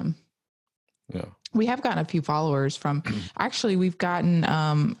share them. Yeah. We have gotten a few followers from, actually, we've gotten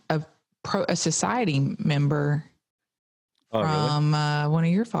a society member from one of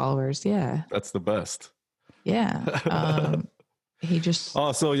your followers. Yeah. That's the best. Yeah. He just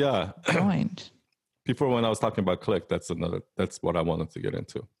joined. Before when I was talking about Click, that's what I wanted to get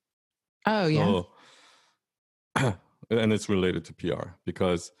into. Oh, yeah. So, and it's related to PR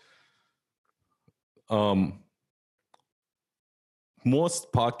because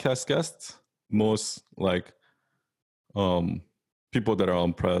most podcast guests, most like people that are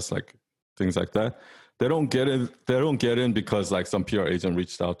on press, like things like that, they don't get in because like some PR agent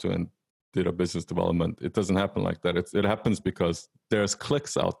reached out to and did a business development. It doesn't happen like that. It happens because there's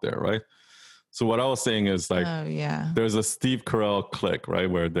clicks out there, right? So what I was saying is like, there's a Steve Carell click, right,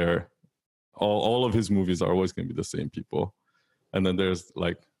 where they're all of his movies are always going to be the same people, and then there's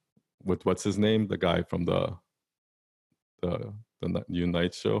like with what's his name, the guy from the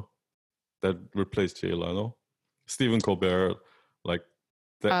Unite show that replaced Jay Leno, Stephen Colbert, like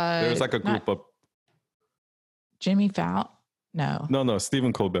there's like a group of Jimmy Fallon. No,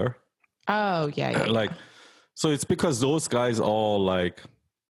 Stephen Colbert. Oh yeah. Like, so it's because those guys all like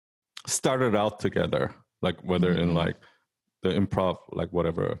started out together, like whether in like the improv, like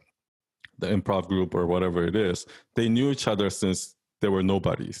whatever, the improv group or whatever it is, they knew each other since they were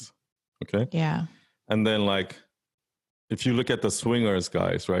nobodies. Okay. Yeah. And then like, if you look at the Swingers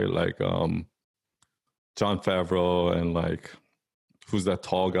guys, right? Like Jon Favreau and like, who's that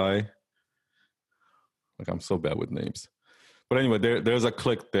tall guy? Like I'm so bad with names. But anyway, there's a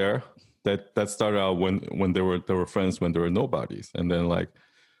clique there that started out when they were friends when they were nobodies. And then like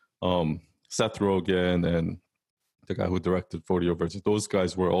Seth Rogen and the guy who directed 40 Virgins, those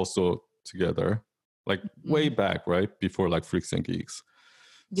guys were also together, like way back, right? Before like Freaks and Geeks.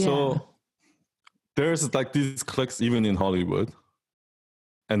 Yeah. So there's like these cliques even in Hollywood.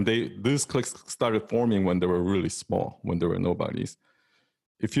 And these cliques started forming when they were really small, when they were nobodies.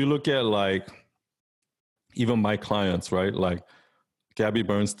 If you look at like, even my clients, right? Like Gabby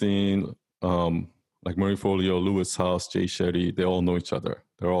Bernstein, like Marie Folio, Lewis House, Jay Shetty, they all know each other.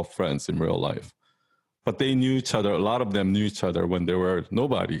 They're all friends in real life. But they knew each other. A lot of them knew each other when they were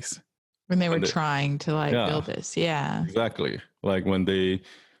nobodies. When they were trying to like build this. Yeah. Exactly. Like when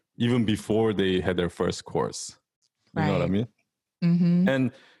even before they had their first course. You know what I mean? Mm-hmm.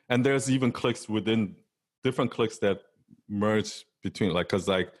 And there's even cliques within different cliques that merge between, like, cause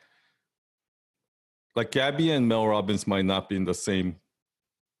like Gabby and Mel Robbins might not be in the same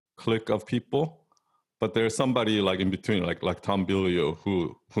clique of people, but there's somebody like in between, like Tom Bilyeu,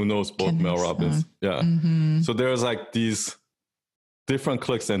 who knows both Mel Robbins. Yeah. Mm-hmm. So there's like these different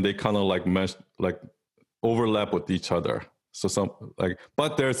cliques and they kind of like mesh, like overlap with each other. So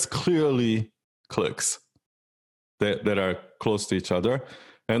but there's clearly cliques that are close to each other.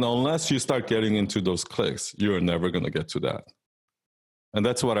 And unless you start getting into those cliques, you're never going to get to that. And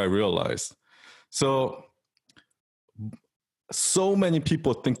that's what I realized. So many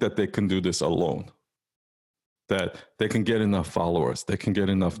people think that they can do this alone, that they can get enough followers, they can get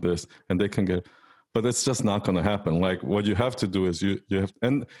enough this, and they can get, but it's just not going to happen. Like what you have to do is you have,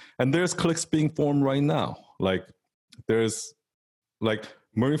 and there's cliques being formed right now. Like there's like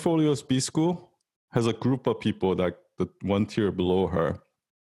Marie Folio's B School has a group of people, like the one tier below her,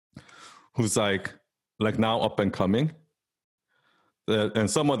 who's like now up and coming. And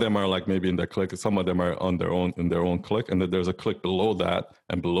some of them are like maybe in their clique, some of them are in their own clique, and then there's a clique below that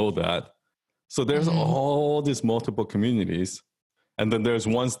and below that. So there's all these multiple communities, And then there's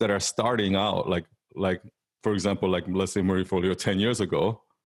ones that are starting out, like for example, like let's say Marie Forleo 10 years ago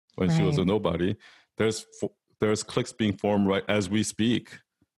when she was a Right. nobody. There's cliques being formed right as we speak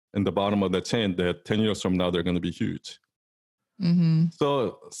in the bottom of the chain that 10 years from now they're going to be huge. Mm-hmm.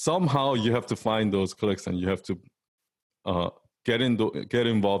 So somehow you have to find those cliques and you have to get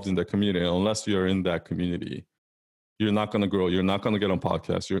involved in the community. Unless you're in that community, you're not going to grow. You're not going to get on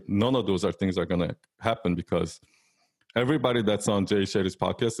podcasts. None of those things are going to happen because everybody that's on Jay Shetty's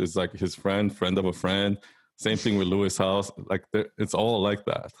podcast is like his friend of a friend. Same thing with Lewis House. Like it's all like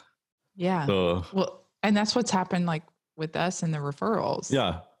that. Yeah. So, well, and that's what's happened like with us and the referrals.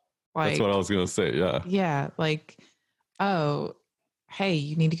 Yeah. Like, that's what I was going to say. Yeah. Yeah. Like, oh, hey,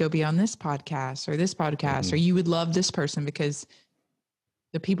 you need to go be on this podcast or this podcast, or you would love this person, because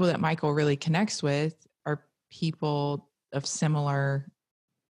the people that Michael really connects with are people of similar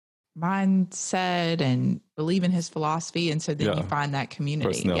mindset and believe in his philosophy. And so then you find that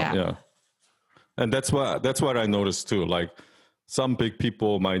community. Yeah. And that's what I noticed too. Like some big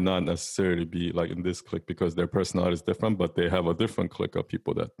people might not necessarily be like in this clique because their personality is different, but they have a different clique of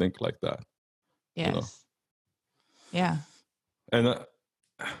people that think like that. Yes. You know? Yeah.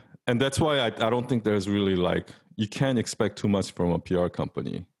 And that's why I don't think there's really like, you can't expect too much from a PR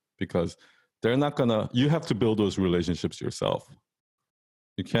company because they're not gonna, you have to build those relationships yourself.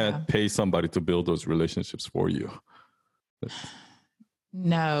 You can't pay somebody to build those relationships for you.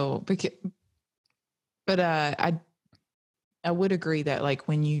 No, but I would agree that like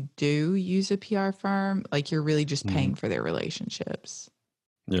when you do use a PR firm, like you're really just paying for their relationships.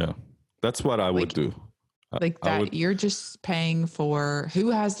 Yeah, that's what I would do. Like that, you're just paying for who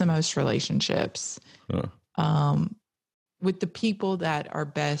has the most relationships with the people that are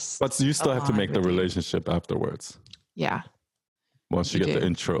best. But you still have to make the relationship afterwards. Yeah. Once you get the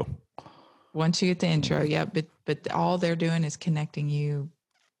intro. Once you get the intro, yeah. But all they're doing is connecting you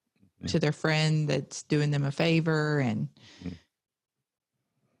to their friend that's doing them a favor and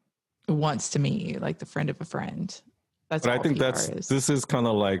wants to meet you, like the friend of a friend. That's but I think this is kind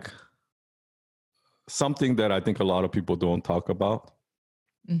of like something that I think a lot of people don't talk about.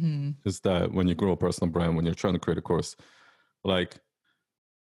 Is that when you grow a personal brand, when you're trying to create a course, like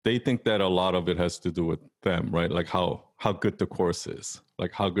they think that a lot of it has to do with them, right? Like how good the course is,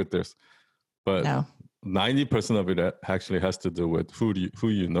 like how good there's, but no. 90% of it actually has to do with who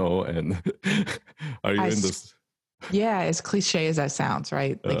you know and are you in this? Yeah, as cliche as that sounds,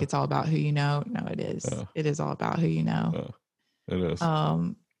 right? Like it's all about who you know. No, it is. It is all about who you know. It is.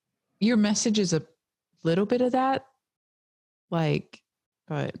 Your message is a little bit of that, like,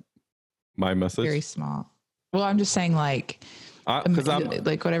 but my message very small. Well, I'm just saying, like, because I'm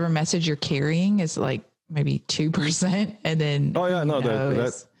like whatever message you're carrying is like maybe 2%, and then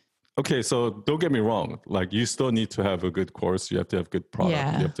that's okay. So don't get me wrong. Like you still need to have a good course. You have to have good product.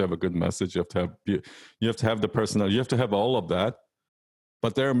 Yeah. You have to have a good message. You have to have the personality. You have to have all of that.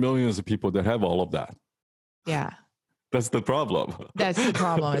 But there are millions of people that have all of that. Yeah, that's the problem. That's the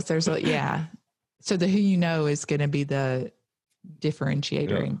problem. Is there's So the who you know is going to be the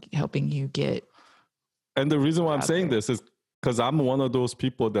differentiator in helping you get. And the reason why I'm saying this is because I'm one of those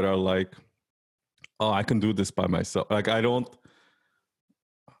people that are like, oh, I can do this by myself. Like I don't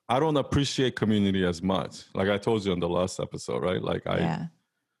appreciate community as much. Like I told you in the last episode, right? Like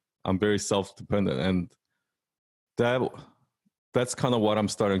I'm very self-dependent, and that's kind of what I'm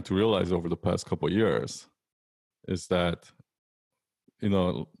starting to realize over the past couple of years is that,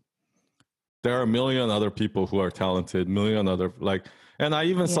 there are a million other people who are talented, and I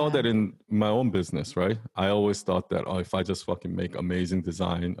even saw that in my own business, right? I always thought that, if I just fucking make amazing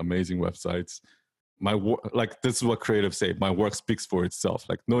design, amazing websites, my work, like this is what creatives say, my work speaks for itself.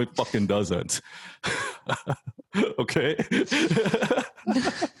 Like, no, it fucking doesn't. Okay.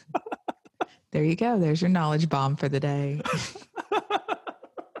 There you go. There's your knowledge bomb for the day.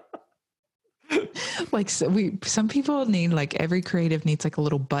 Like some people need, like every creative needs like a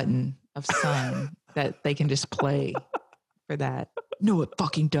little button of sun that they can just play for that. No, it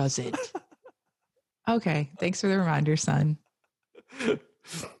fucking doesn't. Okay. Thanks for the reminder, son.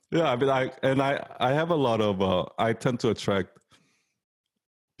 Yeah. I mean, I have a lot of, I tend to attract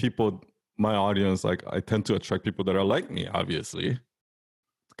people, my audience, like I tend to attract people that are like me, obviously,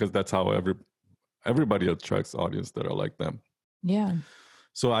 because that's how everybody attracts audience that are like them. Yeah.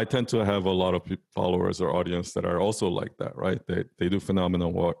 So I tend to have a lot of followers or audience that are also like that, right? They do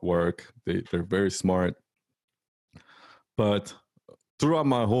phenomenal work. They're very smart. But throughout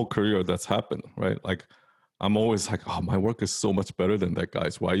my whole career, that's happened, right? Like I'm always like, oh, my work is so much better than that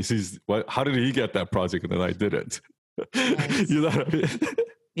guy's. How did he get that project and then I didn't? Nice. You know what I mean?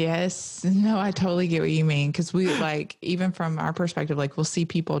 Yes. No, I totally get what you mean. Cause we like, even from our perspective, like we'll see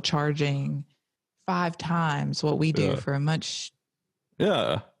people charging 5 times what we do Yeah. for a much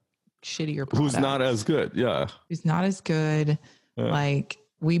Yeah. shittier Who's not as product. good. Yeah. It's not as good. Yeah. Like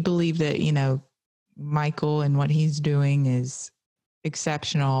we believe that, Michael and what he's doing is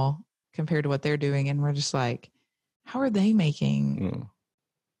exceptional compared to what they're doing. And we're just like, how are they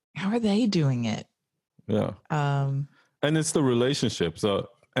how are they doing it? Yeah. Um, And it's the relationship. So,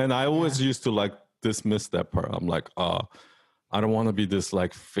 and I always Yeah. used to like dismiss that part. I'm like, I don't want to be this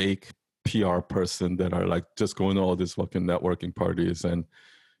like fake PR person that are like just going to all these fucking networking parties and,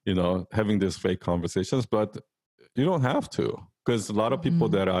 having these fake conversations. But you don't have to, because a lot of people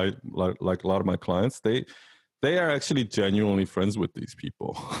Mhm. that I like a lot of my clients, they are actually genuinely friends with these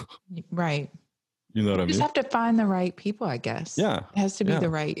people. Right. You know what I You just mean? have to find the right people, I guess. Yeah. It has to be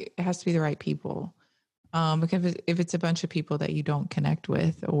Yeah. it has to be the right people. Because if it's a bunch of people that you don't connect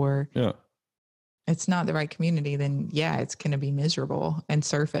with or Yeah. it's not the right community, then yeah, it's going to be miserable and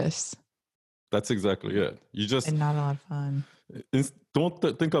surface That's exactly it. You just and not a lot of fun.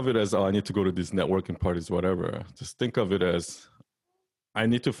 don't think of it as, I need to go to these networking parties, whatever. Just think of it as, I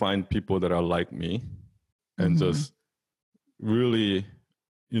need to find people that are like me and just really,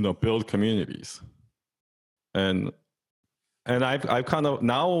 build communities. And I've kind of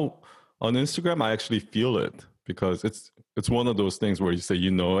now on Instagram, I actually feel it, because it's one of those things where you say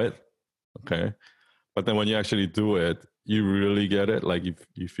it, okay, but then when you actually do it, you really get it, like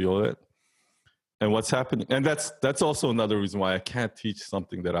you feel it. And what's happening, and that's also another reason why I can't teach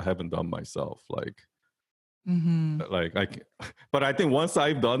something that I haven't done myself. Like but I think once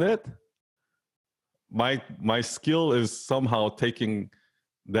I've done it, my skill is somehow taking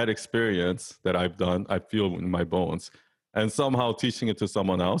that experience that I've done, I feel in my bones, and somehow teaching it to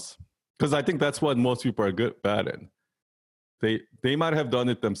someone else. Because I think that's what most people are bad in. They might have done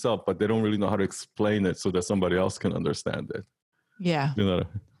it themselves, but they don't really know how to explain it so that somebody else can understand it. Yeah. You know?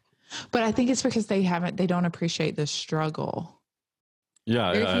 But I think it's because they don't appreciate the struggle.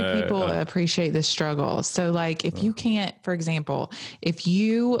 Yeah. Very few people appreciate the struggle. So like if you can't, for example, if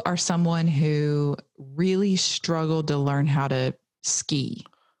you are someone who really struggled to learn how to ski,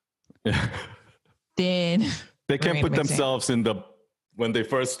 then they can't put themselves in when they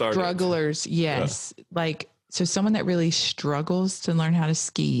first started. Strugglers, yes. Yeah. Like, so someone that really struggles to learn how to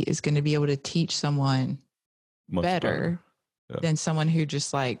ski is going to be able to teach someone much better. Yeah. Than someone who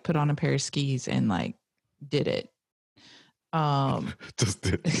just like put on a pair of skis and like did it. Just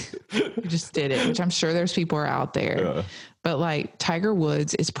did it, which I'm sure there's people are out there. Yeah. But like Tiger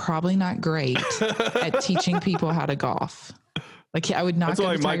Woods is probably not great at teaching people how to golf. Like I would not. That's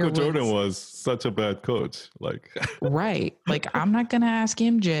why Michael Jordan was such a bad coach. Like right. Like I'm not gonna ask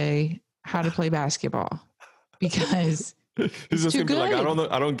MJ how to play basketball because he's just gonna be like,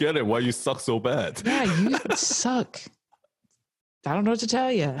 I don't get it. Why you suck so bad? Yeah, you suck. I don't know what to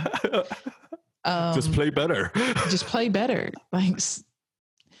tell you. Just play better. Just play better. Like,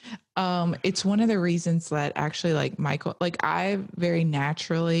 it's one of the reasons that actually, like Michael, like I very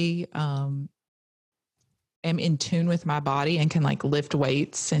naturally am in tune with my body and can like lift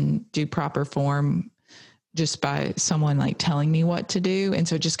weights and do proper form just by someone like telling me what to do. And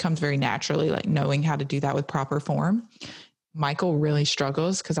so it just comes very naturally, like knowing how to do that with proper form. Michael really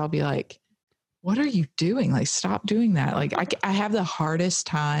struggles because I'll be like, what are you doing? Like, stop doing that. Like I have the hardest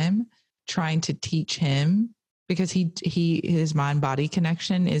time trying to teach him because his mind body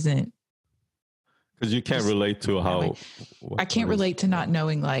connection isn't. Because you can't relate to how. I can't relate to not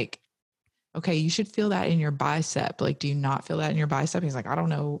knowing like, okay, you should feel that in your bicep. Like, do you not feel that in your bicep? He's like, I don't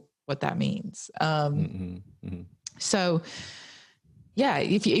know what that means. So yeah,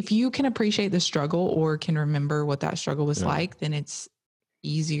 if you can appreciate the struggle or can remember what that struggle was like, then it's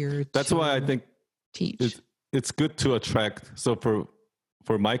easier. That's why I think teach. It's good to attract. So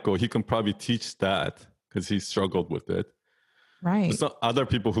for Michael, he can probably teach that because he struggled with it. Right. It's not other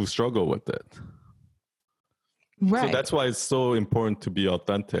people who struggle with it. Right. So that's why it's so important to be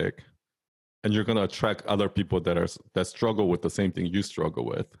authentic, and you're going to attract other people that struggle with the same thing you struggle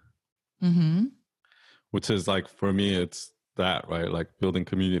with. Mm-hmm. Which is like, for me, it's that, right? Like building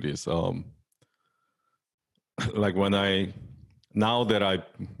communities. Like now that I've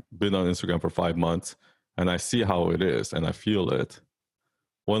been on Instagram for 5 months and I see how it is and I feel it,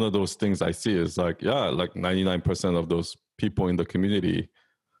 one of those things I see is like, yeah, like 99% of those people in the community,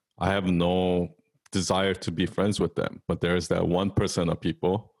 I have no desire to be friends with them. But there's that 1% of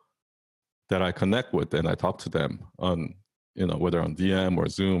people that I connect with and I talk to them on, whether on DM or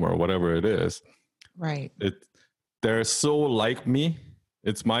Zoom or whatever it is. Right. They're so like me.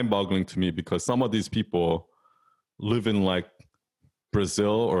 It's mind-boggling to me because some of these people live in like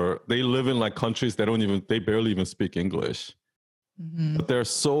Brazil, or they live in like countries they barely even speak English. Mm-hmm. But they're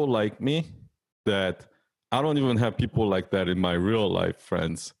so like me that I don't even have people like that in my real life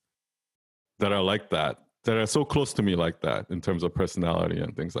friends that are like that are so close to me like that in terms of personality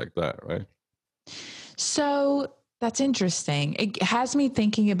and things like that, right? So that's interesting. It has me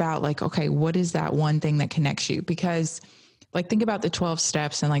thinking about like, okay, what is that one thing that connects you? Because like think about the 12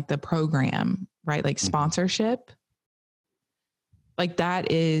 steps and like the program, right? Like sponsorship. Like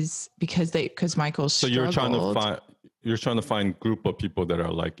that is because Michael struggled. So you're trying to find group of people that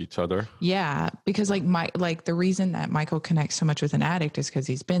are like each other. Yeah, because like the reason that Michael connects so much with an addict is because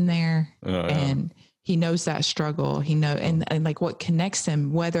he's been there and he knows that struggle. And like what connects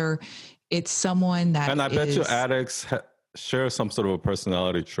him, whether it's someone that and I bet you addicts share some sort of a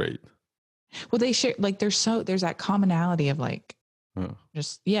personality trait. Well, they share like there's that commonality of like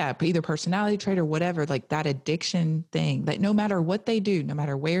either personality trait or whatever, like that addiction thing. That no matter what they do, no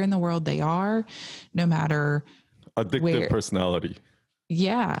matter where in the world they are, no matter addictive personality.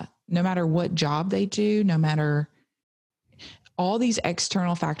 Yeah. No matter what job they do, no matter all these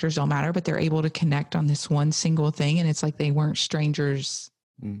external factors don't matter, but they're able to connect on this one single thing. And it's like they weren't strangers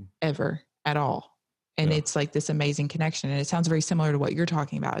ever at all. And it's like this amazing connection. And it sounds very similar to what you're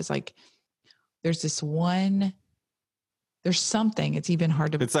talking about. It's like there's something. It's even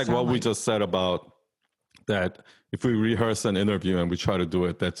hard to. It's like what we just said about that. If we rehearse an interview and we try to do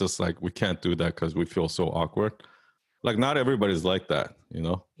it, that's just like we can't do that because we feel so awkward. Like not everybody's like that, you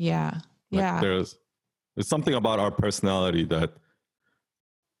know? Yeah. Like there's something about our personality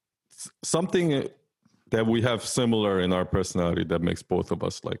something that we have similar in our personality that makes both of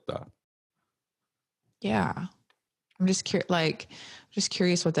us like that. Yeah. I'm just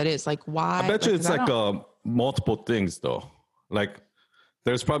curious what that is. Like why? I bet you it's like multiple things though. Like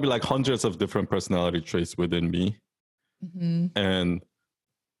there's probably like hundreds of different personality traits within me. Mm-hmm. And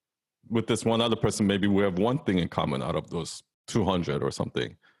with this one other person, maybe we have one thing in common out of those 200 or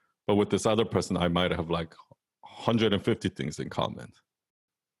something. But with this other person, I might have like 150 things in common.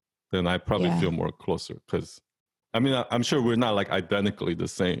 Then I probably feel more closer because, I mean, I'm sure we're not like identically the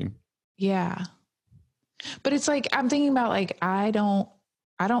same. Yeah. But it's like, I'm thinking about like, I don't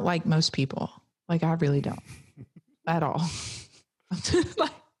like most people. Like I really don't at all.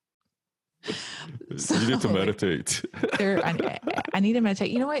 Like, so, you need to meditate. I need to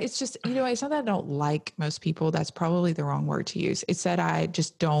meditate. You know what? It's just, it's not that I don't like most people. That's probably the wrong word to use. It's that I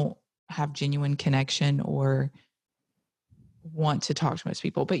just don't have genuine connection or want to talk to most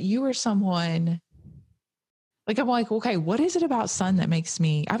people. But you are someone like, I'm like, okay, what is it about Sun that makes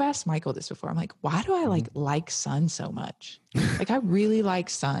me, I've asked Michael this before. I'm like, why do I like Sun so much? Like, I really like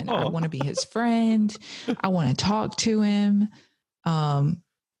Sun. I want to be his friend. I want to talk to him.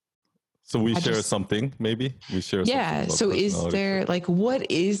 So we share something, maybe we share. Yeah. So is there like,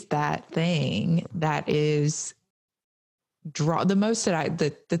 what is that thing that is the most that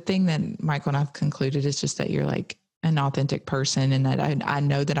the thing that Michael and I've concluded is just that you're like an authentic person and that I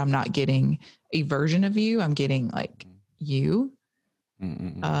know that I'm not getting a version of you. I'm getting like you,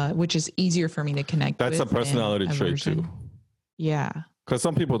 which is easier for me to connect with. That's a personality trait too. Yeah. Because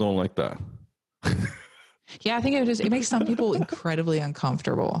some people don't like that. Yeah. I think it makes some people incredibly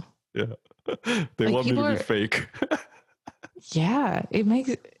uncomfortable. Yeah. They like want me to be fake. Yeah. It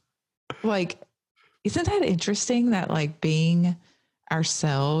makes like, isn't that interesting that like being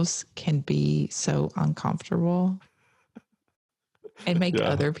ourselves can be so uncomfortable and make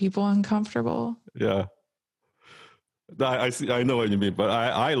other people uncomfortable? Yeah. I know what you mean, but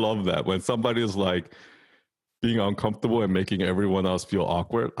I love that when somebody is like being uncomfortable and making everyone else feel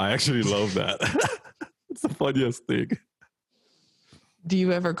awkward. I actually love that. It's the funniest thing. Do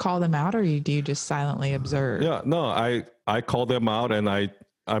you ever call them out or do you just silently observe? Yeah, no, I call them out and I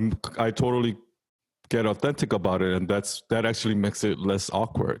totally get authentic about it, and that actually makes it less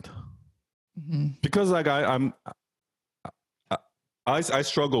awkward. Because like I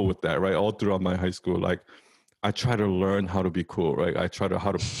struggle with that, right? All throughout my high school, like I try to learn how to be cool, right? I try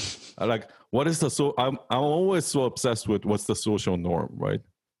to like what is I'm always so obsessed with what's the social norm, right?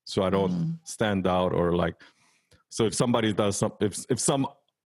 So I don't stand out or like. So if somebody does if some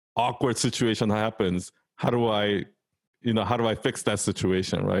awkward situation happens, how do I fix that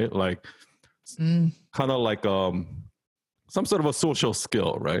situation, right? Like kind of like some sort of a social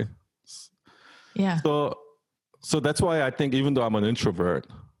skill, right? Yeah. So that's why I think even though I'm an introvert,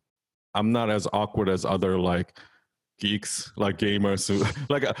 I'm not as awkward as other like geeks, like gamers who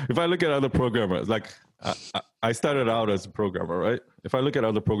like if I look at other programmers, like I started out as a programmer, right? If I look at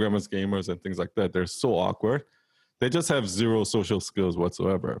other programmers, gamers and things like that, they're so awkward. They just have zero social skills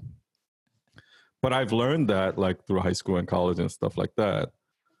whatsoever. But I've learned that like through high school and college and stuff like that.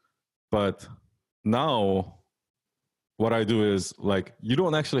 But now what I do is like, you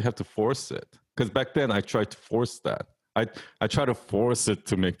don't actually have to force it. Because back then I tried to force that. I try to force it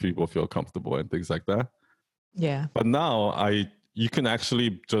to make people feel comfortable and things like that. Yeah. But now you can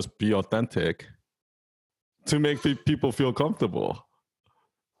actually just be authentic to make people feel comfortable.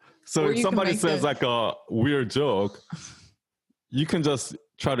 So if somebody says like a weird joke, you can just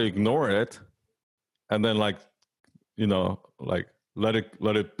try to ignore it and then like, you know, like let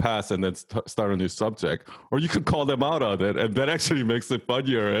it pass and then start a new subject. Or you can call them out on it, and that actually makes it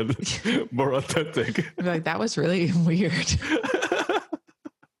funnier and more authentic. Like, that was really weird.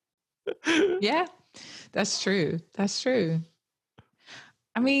 Yeah, that's true. That's true.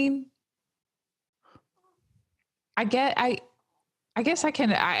 I mean, I guess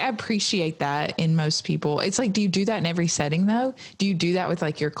I appreciate that in most people. It's like, do you do that in every setting though? Do you do that with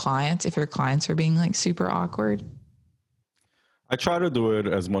like your clients if your clients are being like super awkward? I try to do it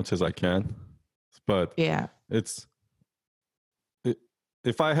as much as I can, but yeah, if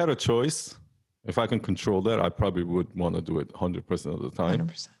I had a choice, if I can control that, I probably would want to do it 100% of the time.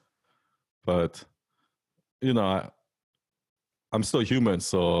 100%. But you know, I'm still human,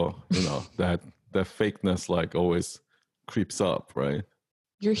 so you know that fakeness like always creeps up, right?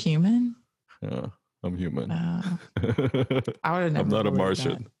 You're human? Yeah, I'm human. I would have never. I'm not a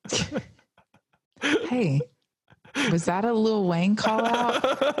Martian. Hey, was that a Lil Wayne call out?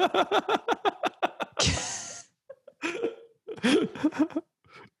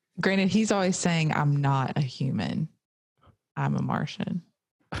 Granted, he's always saying, I'm not a human. I'm a Martian.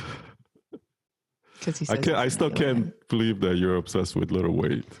 I still can't believe that you're obsessed with Lil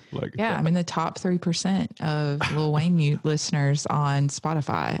Wayne. Like, yeah, I'm in the top 3% of Lil Wayne listeners on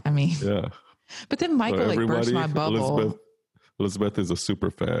Spotify. I mean, yeah. But then Michael like burst my bubble. Elizabeth is a super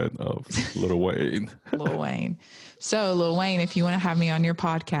fan of Lil Wayne. Lil Wayne. So Lil Wayne, if you want to have me on your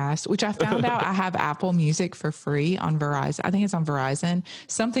podcast, which I found out I have Apple Music for free on Verizon. I think it's on Verizon.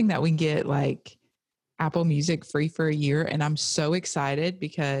 Something that we get like Apple Music free for a year. And I'm so excited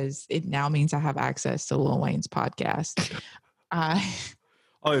because it now means I have access to Lil Wayne's podcast.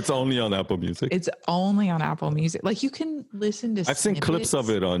 Oh, it's only on Apple Music? It's only on Apple Music. Like, you can listen to I've seen clips of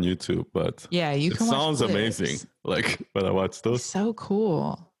it on YouTube, but yeah, you can. It sounds amazing. Like when I watch those. He's so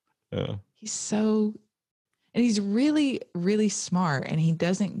cool. Yeah. And he's really, really smart, and he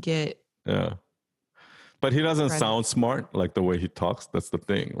doesn't get. Yeah. But he doesn't sound smart like the way he talks. That's the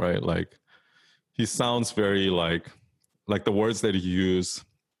thing, right? Like, he sounds very like the words that he uses,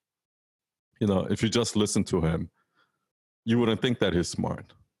 you know, if you just listen to him, you wouldn't think that he's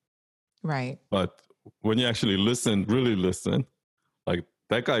smart. Right. But when you actually really listen, like,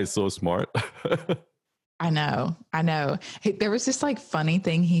 that guy is so smart. I know. Hey, there was this like funny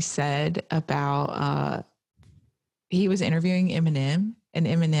thing he said about, he was interviewing Eminem, and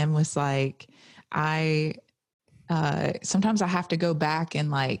Eminem was like, sometimes I have to go back and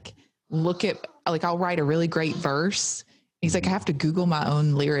like look at, like, I'll write a really great verse. He's like, I have to Google my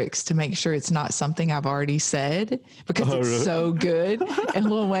own lyrics to make sure it's not something I've already said because it's really? So good. And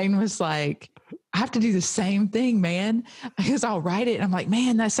Lil Wayne was like, I have to do the same thing, man, because I'll write it and I'm like,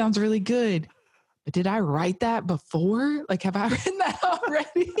 man, that sounds really good. But did I write that before? Like, have I written that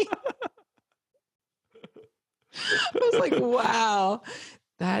already? I was like, wow,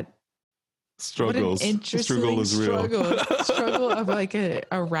 that struggles. What an interesting struggle is real. Struggle of like a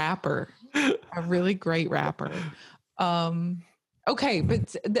rapper, a really great rapper. Okay,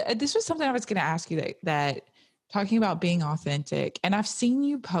 but this was something I was going to ask you that talking about being authentic, and I've seen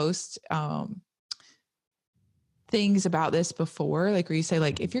you post things about this before, like where you say,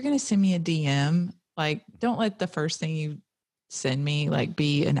 like, if you're going to send me a DM, like, don't let the first thing you send me like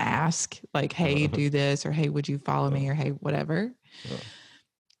be an ask, like, hey, do this, or hey, would you follow me, or hey, whatever.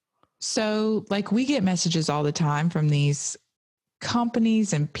 So like, we get messages all the time from these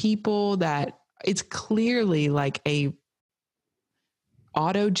companies and people that it's clearly like a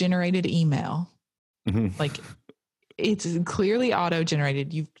auto-generated email. Mm-hmm. Like, it's clearly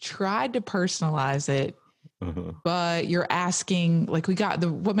auto-generated. You've tried to personalize it, but you're asking, like, we got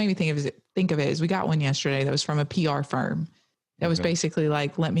what made me think of it is we got one yesterday that was from a PR firm that was basically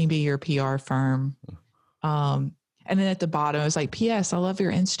like, let me be your PR firm. And then at the bottom, it was like, P.S. I love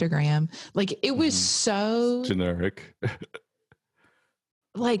your Instagram. Like, it was so generic.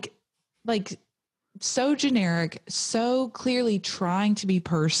 like so generic, so clearly trying to be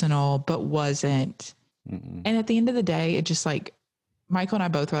personal, but wasn't. Mm-mm. And at the end of the day, it just like, Michael and I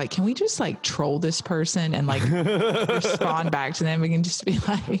both were like, can we just like troll this person and like respond back to them? We can just be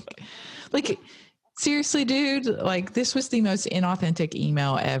like, seriously, dude, like, this was the most inauthentic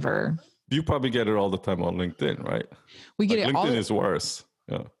email ever. you probably get it all the time on LinkedIn, right? We get Like it all. LinkedIn is worse.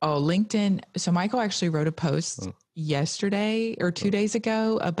 Yeah. Oh, LinkedIn. So Michael actually wrote a post yesterday or 2 days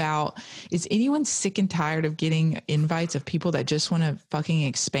ago about, is anyone sick and tired of getting invites of people that just want to fucking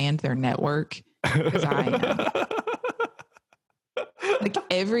expand their network? Because I am. Like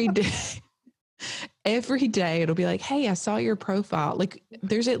every day it'll be like, hey, I saw your profile. Like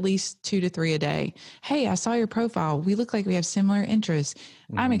there's at least 2 to 3 a day. Hey, I saw your profile. We look like we have similar interests.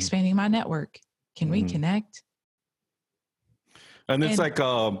 I'm expanding my network. Can we connect? And it's like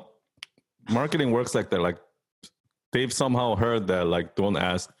marketing works like that. Like they've somehow heard that like don't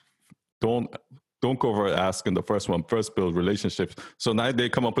go over asking the first one. First build relationships. So now they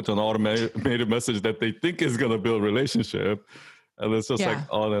come up with an automated message that they think is going to build relationship. And it's just like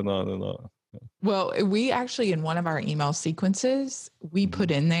on and on and on. Well, we actually, in one of our email sequences, we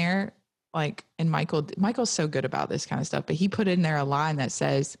put in there like, and Michael's so good about this kind of stuff, but he put in there a line that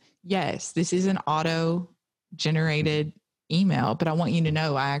says, yes, this is an auto generated email, but I want you to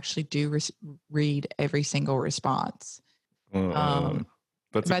know I actually do read every single response. That's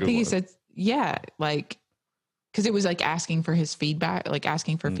but I think he said, yeah, like, because it was like asking for his feedback, like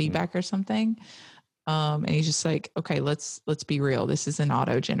asking for feedback or something. And he's just like, okay, let's be real. This is an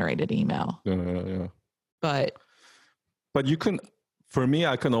auto-generated email. Yeah. But you can, for me,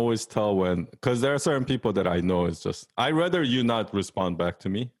 I can always tell when, because there are certain people that I know is just, I'd rather you not respond back to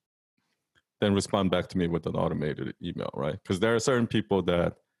me than respond back to me with an automated email, right? Because there are certain people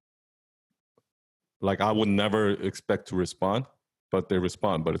that like I would never expect to respond, but they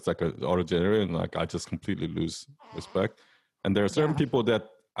respond, but it's like an auto-generated and like I just completely lose respect. And there are certain people that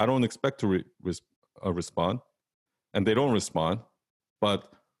I don't expect to respond and they don't respond,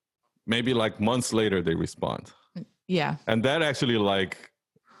 but maybe like months later they respond. Yeah. And that actually like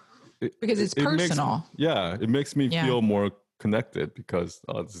because it's personal. It makes me feel more connected because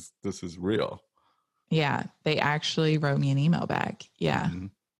this is real. Yeah, they actually wrote me an email back. Yeah.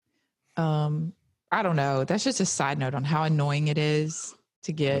 I don't know, that's just a side note on how annoying it is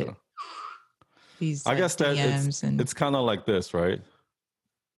to get these I guess that DMs it's kind of like this, right?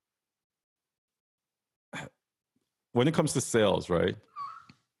 When it comes to sales, right?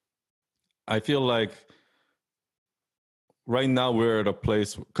 I feel like right now we're at a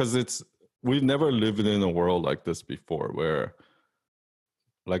place because we've never lived in a world like this before where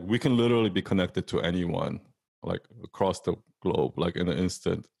like we can literally be connected to anyone like across the globe, like in an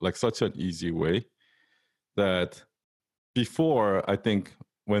instant, like such an easy way that before, I think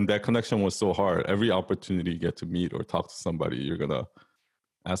when that connection was so hard, every opportunity you get to meet or talk to somebody, you're going to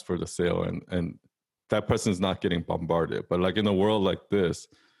ask for the sale and that person's not getting bombarded. But like in a world like this,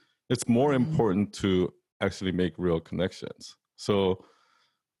 it's more important to actually make real connections. So,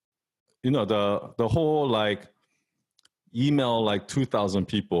 you know, the whole like email like 2,000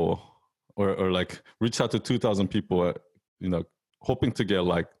 people or like reach out to 2,000 people, you know, hoping to get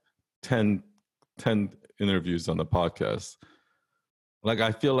like 10 interviews on the podcast. Like,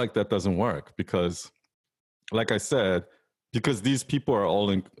 I feel like that doesn't work because, like I said, because these people are all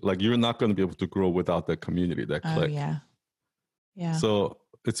in, like, you're not going to be able to grow without that community, that clique. Yeah. So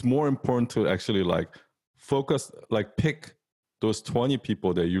it's more important to actually like focus, like pick those 20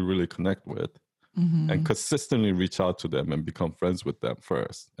 people that you really connect with and consistently reach out to them and become friends with them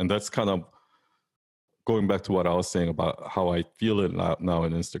first. And that's kind of going back to what I was saying about how I feel it now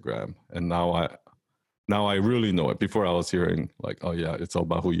in Instagram. And now I really know it. Before I was hearing like, oh yeah, it's all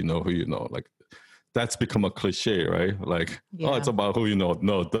about who you know. Like that's become a cliche, right? Like, oh, it's about who you know.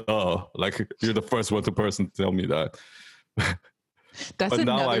 No, duh. Like you're the first person to tell me that. That's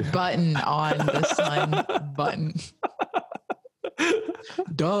another button on the Sun button.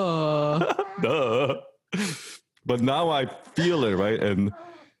 Duh. But now I feel it, right? And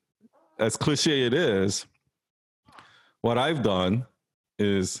as cliche it is, what I've done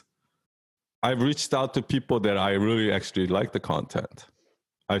is I've reached out to people that I really actually like the content.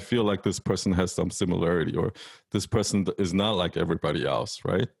 I feel like this person has some similarity or this person is not like everybody else,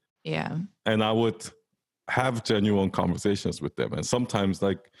 right? Yeah. And I would have genuine conversations with them. And sometimes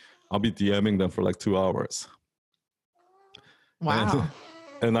like I'll be DMing them for like 2 hours. Wow.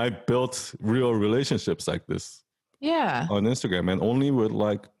 And I built real relationships like this. Yeah. On Instagram, and only with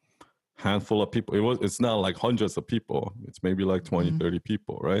like handful of people. It's not like hundreds of people. It's maybe like 20, 30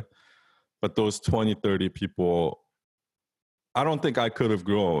 people, right? But those 20, 30 people, I don't think I could have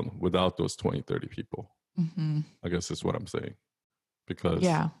grown without those 20, 30 people. I guess is what I'm saying. Because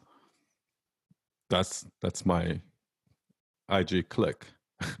that's my IG click.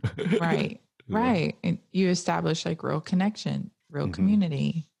 Right. Right. And you establish like real connection, real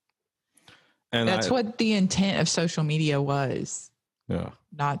community. And that's what the intent of social media was. Yeah.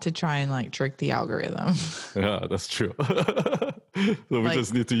 not to try and like trick the algorithm. Yeah, that's true. So we Like,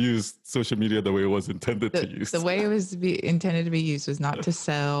 just need to use social media the way it was intended to use. the way it was intended to be used was not to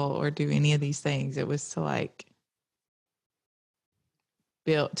sell or do any of these things. It was to like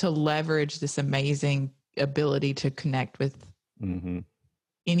to leverage this amazing ability to connect with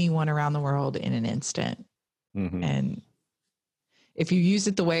anyone around the world in an instant. And if you use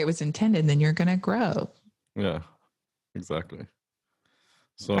it the way it was intended, then you're going to grow. Yeah, exactly.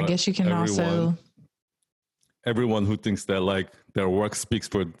 So I guess you can everyone who thinks that like their work speaks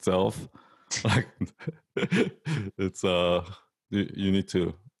for itself, like it's you need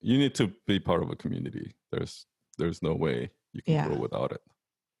to be part of a community. There's no way you can grow without it.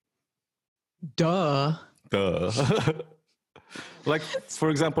 Duh. Like, for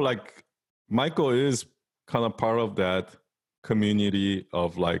example, like Michael is kind of part of that community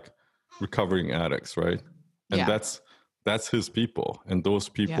of like recovering addicts, right? And that's his people, and those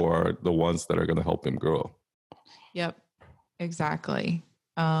people are the ones that are going to help him grow. Yep, exactly.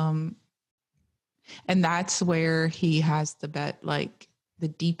 And that's where he has the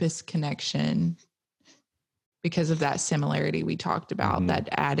deepest connection, because of that similarity we talked about, that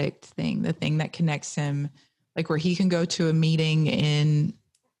addict thing, the thing that connects him, like where he can go to a meeting in,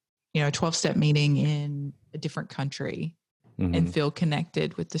 a 12-step meeting in a different country and feel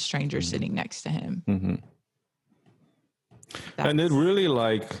connected with the stranger sitting next to him. And it really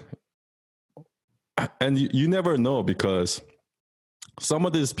and you never know, because some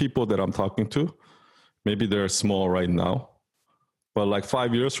of these people that I'm talking to, maybe they're small right now, but like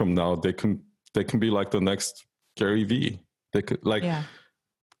 5 years from now, they can be like the next Gary Vee. They could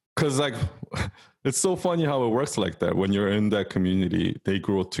because like it's so funny how it works like that. When you're in that community, they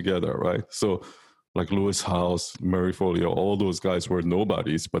grow together, right? So like Lewis Howes, Murray Folio, all those guys were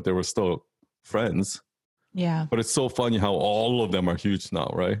nobodies, but they were still friends. Yeah. But it's so funny how all of them are huge now,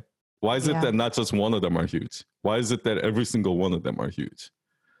 right? Why is it that not just one of them are huge? Why is it that every single one of them are huge?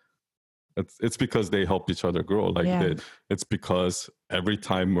 It's because they help each other grow. Like it's because every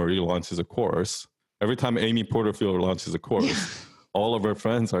time Marie launches a course, every time Amy Porterfield launches a course, all of her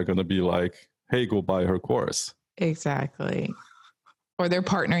friends are going to be like, hey, go buy her course. Exactly. Or they're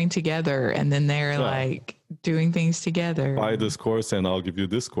partnering together, and then they're like doing things together. Buy this course and I'll give you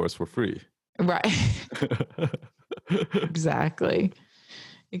this course for free. Right. Exactly.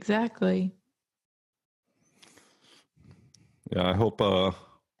 Yeah, I hope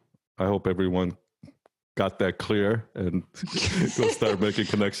everyone got that clear and go start making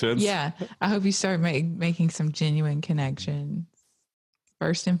connections. Yeah, I hope you start making some genuine connections.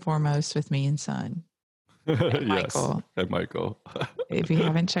 First and foremost with me and Son. And Michael. And Michael. If you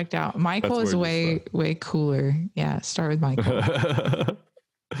haven't checked out, Michael is way cooler. Yeah, start with Michael.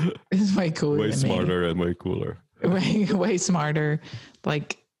 It's way cooler. Way smarter and way cooler. Way smarter.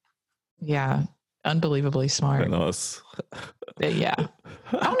 Like, yeah, unbelievably smart. And us. Yeah.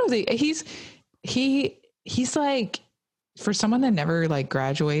 I don't know. He's like, for someone that never like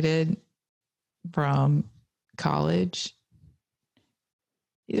graduated from college,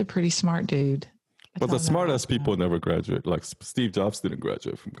 he's a pretty smart dude. But the smartest people never graduate. Like Steve Jobs didn't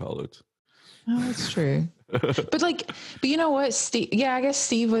graduate from college. Oh, that's true. But you know what? Steve, I guess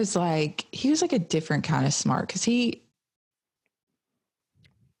Steve was like, he was like a different kind of smart, because I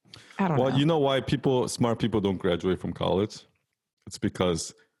don't know. Well, you know why smart people don't graduate from college? It's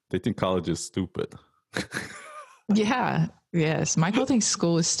because they think college is stupid. Yeah. Yes. Michael thinks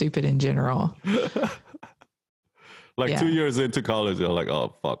school is stupid in general. 2 years into college, they're like,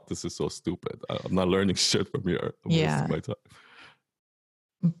 oh, fuck, this is so stupid. I'm not learning shit from here. I'm wasting my time.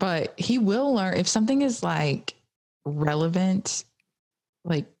 But he will learn if something is like relevant,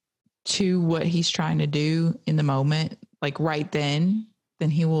 like to what he's trying to do in the moment, like right then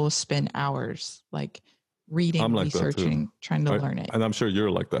he will spend hours like reading, researching, trying to learn it. And I'm sure you're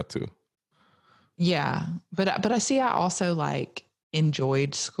like that too. Yeah. But I see, I also like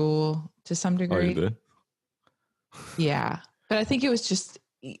enjoyed school to some degree. Oh, you did? Yeah. But I think it was just,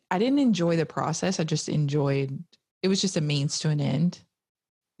 I didn't enjoy the process. I just enjoyed, it was just a means to an end.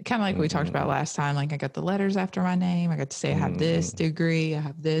 Kind of like we talked about last time. Like I got the letters after my name. I got to say I have this degree. I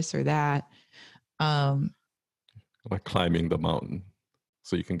have this or that. Like climbing the mountain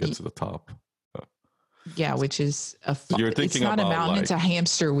so you can get to the top. Yeah, which is You're thinking it's not about a mountain, it's a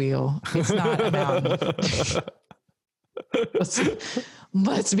hamster wheel. It's not a mountain.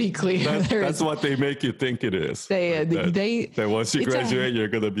 Let's be clear. That's what they make you think it is. That once you graduate, you're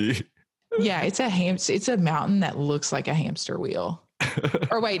gonna be. Yeah, it's a mountain that looks like a hamster wheel.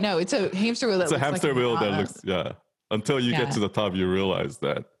 Or wait, no, it's a hamster wheel that looks like a mountain. That looks, until you get to the top, you realize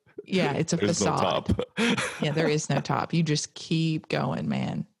that. Yeah, it's a There's no facade. top. Yeah, there is no top. You just keep going,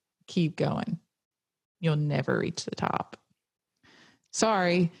 man. Keep going. You'll never reach the top.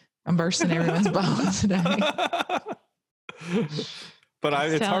 Sorry, I'm bursting everyone's bubbles today. But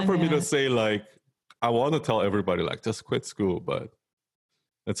Just it's hard telling for me to you. say, like, I want to tell everybody, like, just quit school. But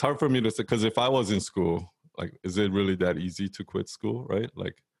it's hard for me to say, because if I was in school, like, is it really that easy to quit school, right?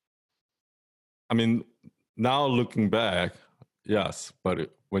 Like, I mean, now looking back, yes,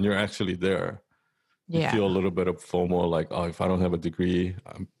 but when you're actually there, you Yeah. feel a little bit of FOMO, like, oh, if I don't have a degree,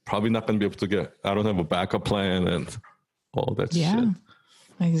 I'm probably not going to be able to I don't have a backup plan and all that Yeah. shit.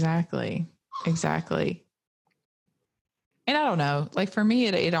 Exactly. Exactly. And I don't know, like for me,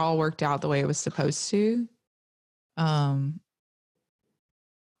 it all worked out the way it was supposed to. I'm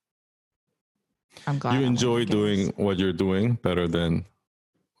glad You I went enjoy and doing what you're doing better than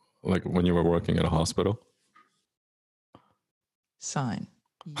like when you were working in a hospital? Son.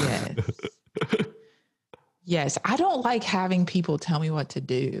 Yes. Yes. I don't like having people tell me what to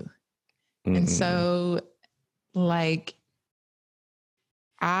do. And so, like,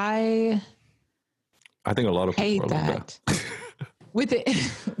 I think a lot of people hate are like that.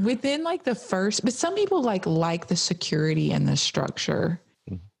 that. Within like the first, but some people like the security and the structure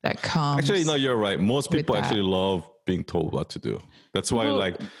that comes. Actually, no, you're right. Most people that. actually love being told what to do. That's why,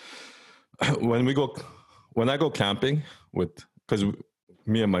 like, when I go camping because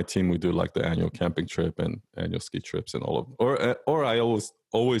me and my team, we do like the annual camping trip and annual ski trips and all of, or I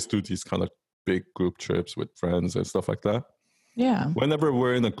always do these kind of big group trips with friends and stuff like that. Yeah. Whenever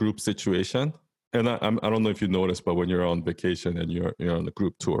we're in a group situation, and I don't know if you noticed, but when you're on vacation and you're on a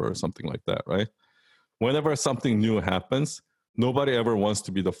group tour or something like that, right? Whenever something new happens, nobody ever wants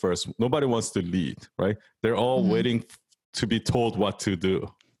to be the first. Nobody wants to lead, right? They're all waiting to be told what to do,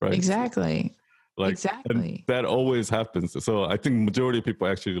 right? Exactly. Like, exactly. And that always happens. So I think majority of people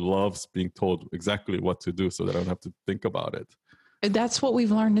actually loves being told exactly what to do so they don't have to think about it. That's what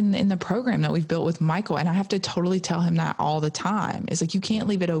we've learned in the program that we've built with Michael. And I have to totally tell him that all the time. It's like, you can't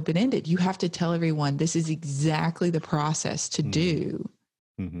leave it open-ended. You have to tell everyone this is exactly the process to do.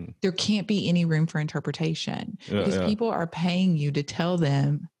 Mm-hmm. There can't be any room for interpretation because people are paying you to tell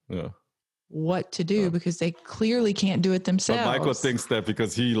them what to do because they clearly can't do it themselves. But Michael thinks that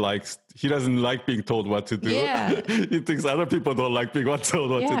because he doesn't like being told what to do. Yeah. He thinks other people don't like being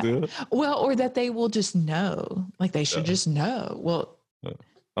told what to do. Well, or that they will just know, like they should just know. Well,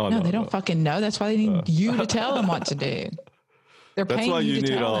 no, they don't fucking know. That's why they need you to tell them what to do. They're paying you to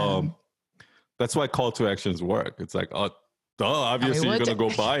tell them. That's why call to actions work. It's like, oh, duh, obviously you're going to go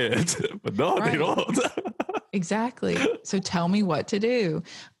buy it. But no, they don't. Exactly. So tell me what to do.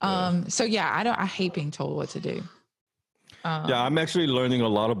 So yeah, I hate being told what to do. Yeah, I'm actually learning a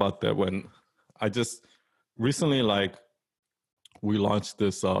lot about that when I just recently, like, we launched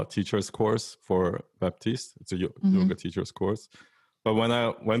this teacher's course for Baptiste. It's a yoga teacher's course. But when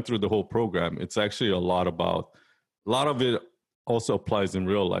I went through the whole program, it's actually a lot of it also applies in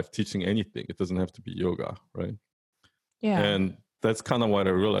real life, teaching anything. It doesn't have to be yoga, right? Yeah. And that's kind of what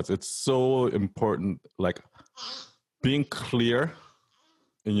I realized. It's so important, like being clear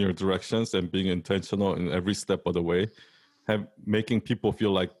in your directions and being intentional in every step of the way, making people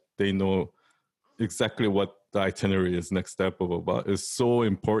feel like they know exactly what the itinerary is, next step is so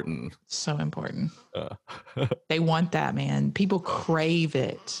important. So important. They want that, man. People crave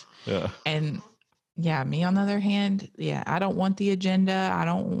it. Yeah. And yeah, me on the other hand, I don't want the agenda. I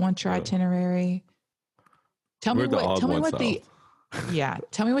don't want your itinerary. Tell me what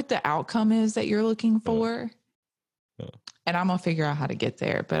the outcome is that you're looking for. And I'm gonna figure out how to get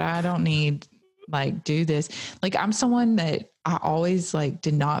there, but I don't need do this. Like, I'm someone that I always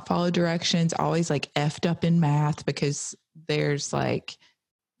did not follow directions, always effed up in math because there's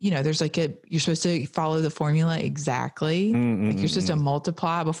you're supposed to follow the formula exactly. You're supposed to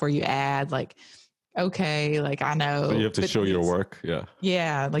multiply before you add, okay, I know. So you have to show your work. Yeah.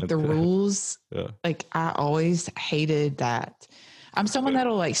 Yeah. The rules. Yeah. I always hated that. I'm someone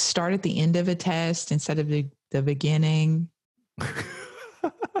that'll start at the end of a test instead of the beginning.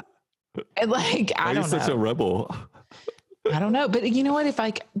 And I don't know. You're such a rebel. I don't know. But you know what? If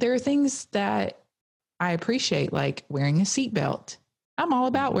there are things that I appreciate, like wearing a seatbelt. I'm all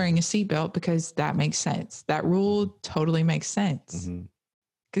about wearing a seatbelt because that makes sense. That rule totally makes sense.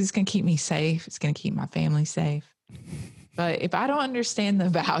 Because it's going to keep me safe. It's going to keep my family safe. But if I don't understand the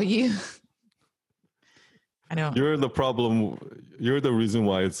value, I don't. You're the problem. You're the reason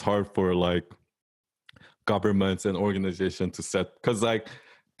why it's hard for governments and organizations to set, because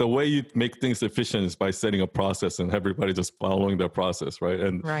the way you make things efficient is by setting a process and everybody just following their process, right?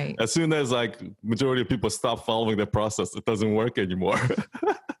 And as soon as majority of people stop following their process, it doesn't work anymore.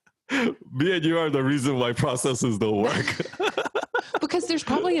 Me and you are the reason why processes don't work. Because there's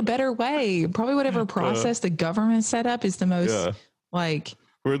probably a better way. Probably whatever process the government set up is the most like.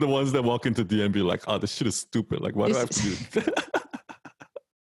 We're the ones that walk into DMV like, oh, this shit is stupid. Like, why do I have to do this?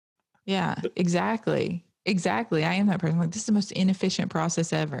 Yeah, exactly. Exactly. I am that person. Like, this is the most inefficient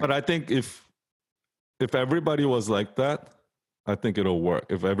process ever. But I think if everybody was like that, I think it'll work.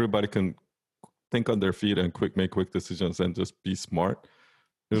 If everybody can think on their feet and make quick decisions and just be smart,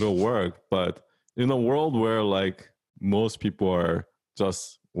 it'll work. But in a world where like most people are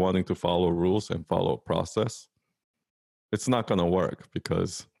just wanting to follow rules and follow a process, it's not going to work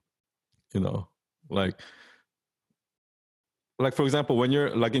because, like for example, when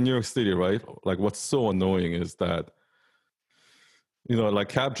you're like in New York City, right? Like what's so annoying is that, like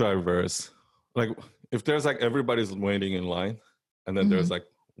cab drivers, like if there's like everybody's waiting in line and then there's like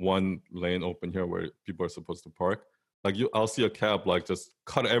one lane open here where people are supposed to park, like I'll see a cab like just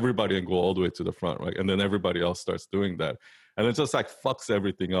cut everybody and go all the way to the front, right? And then everybody else starts doing that. And it just like fucks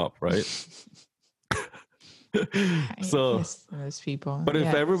everything up, right? So those people. But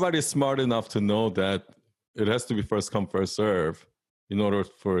if everybody's smart enough to know that it has to be first come, first serve in order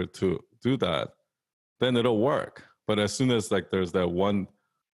for it to do that, then it'll work. But as soon as like there's that one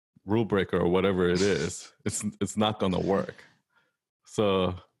rule breaker or whatever it is, it's not gonna work.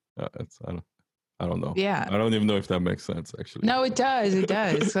 So I don't know. Yeah. I don't even know if that makes sense, actually. No, it does. It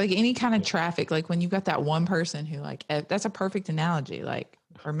does. Like any kind of traffic, like when you've got that one person who like, that's a perfect analogy, like,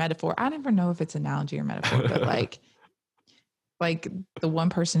 or metaphor. I never know if it's analogy or metaphor, but like the one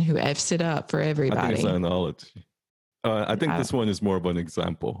person who F's it up for everybody. I think it's an analogy. I think this one is more of an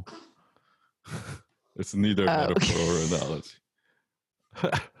example. It's neither metaphor or analogy.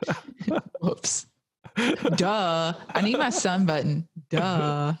 Whoops. Duh. I need my sun button.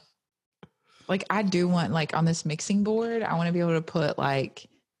 Duh. Like I do want like on this mixing board, I want to be able to put like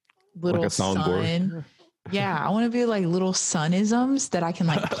little like a soundboard. Yeah, I want to be like little sunisms that I can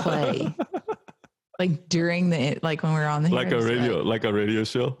like play. Like during like when we're on the like a radio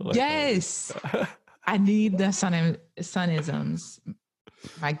show. Yes. I need the sunisms.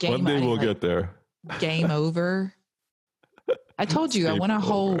 My game. One day we'll get there. Game over. I told you I want a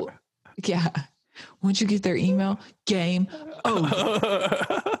whole. Yeah. Once you get their email, game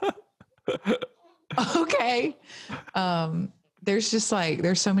over. Okay. There's just like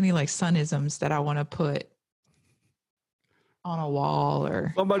there's so many like sunisms that I want to put on a wall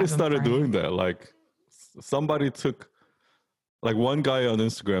or somebody started doing that. Like somebody took like one guy on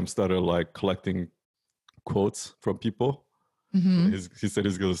Instagram started like collecting quotes from people. Mm-hmm. He said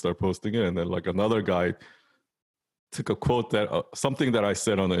he's going to start posting it, and then like another guy took a quote that something that I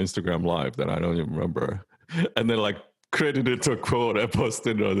said on the Instagram live that I don't even remember, and then like created it to a quote and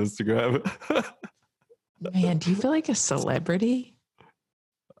posted it on Instagram. Man, do you feel like a celebrity?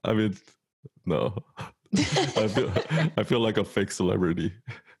 I mean, no. I feel like a fake celebrity.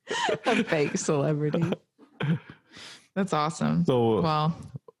 A fake celebrity. That's awesome. So, well,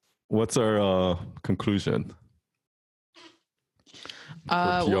 what's our conclusion?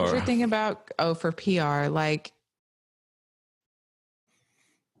 What was your thing about? Oh, for PR, like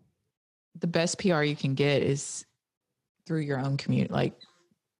the best PR you can get is through your own community, like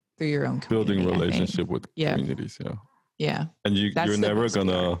through your own community, building relationship with communities. Yeah. And you're never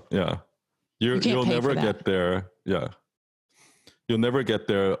gonna, you'll never get there. Yeah. You'll never get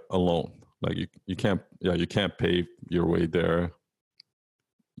there alone. Like you can't pave your way there.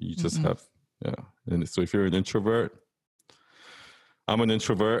 You just have, And so if you're an introvert, I'm an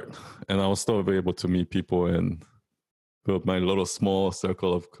introvert, and I'll still be able to meet people and build my little small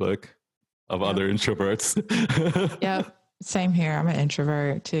circle of clique of other introverts. Yep. Same here. I'm an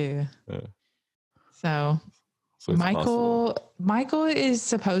introvert too. Yeah. So Michael is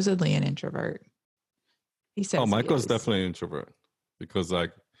supposedly an introvert. He says. Oh, Michael's definitely an introvert because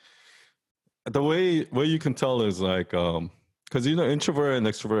like the way you can tell is like because introvert and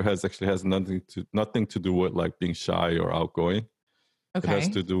extrovert has nothing to do with like being shy or outgoing. Okay. It has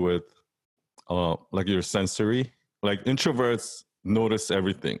to do with like your sensory. Like introverts notice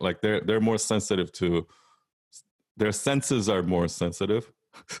everything. Like they're more sensitive to. Their senses are more sensitive.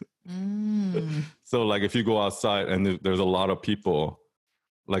 So like if you go outside and there's a lot of people,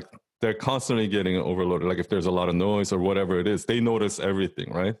 like they're constantly getting overloaded. Like if there's a lot of noise or whatever it is, they notice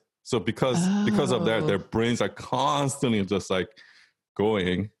everything, right? So because of that, their brains are constantly just like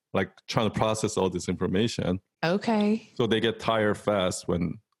going, like trying to process all this information. Okay. So they get tired fast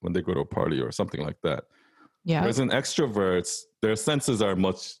when they go to a party or something like that. Yeah. Whereas in extroverts, their senses are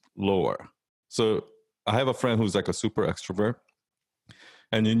much lower. So I have a friend who's like a super extrovert.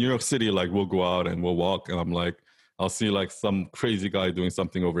 And in New York City, like we'll go out and we'll walk and I'll see like some crazy guy doing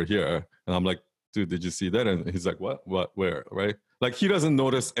something over here, and I'm like, dude, did you see that? And he's like, what, where, right? Like he doesn't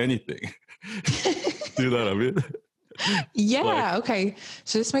notice anything. Do you know what I mean? Yeah. Like, Okay.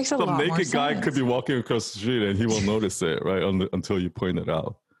 So this makes a some lot more naked sense. guy could be walking across the street and he won't notice it, right? Until you point it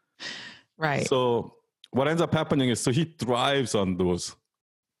out. Right. So what ends up happening is, so he thrives on those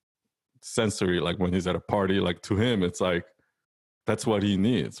sensory, like when he's at a party, like to him, it's like, that's what he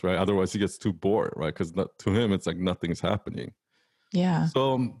needs, right? Otherwise he gets too bored, right? Because to him, it's like nothing's happening. Yeah.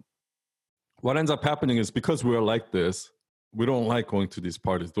 So what ends up happening is, because we're like this, we don't like going to these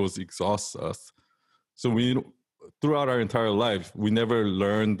parties. Those exhaust us. So throughout our entire life, we never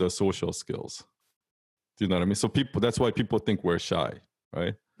learn the social skills. Do you know what I mean? So that's why people think we're shy,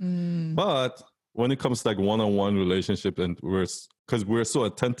 right? But when it comes to like one-on-one relationship, and because we're so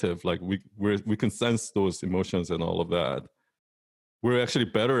attentive, like we can sense those emotions and all of that, we're actually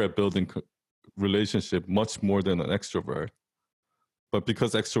better at building relationship much more than an extrovert. But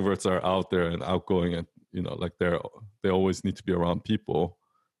because extroverts are out there and outgoing, and like they always need to be around people,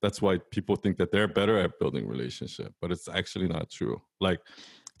 that's why people think that they're better at building relationship. But it's actually not true. Like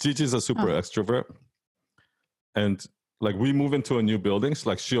Gigi's a super extrovert, and like we move into a new building, so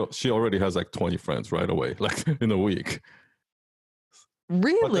like she already has like 20 friends right away, like in a week.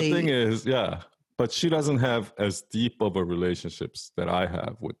 Really? But the thing is, but she doesn't have as deep of a relationships that I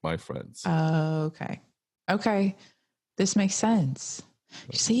have with my friends. Okay. This makes sense.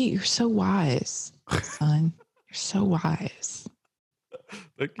 You see, you're so wise, son. You're so wise.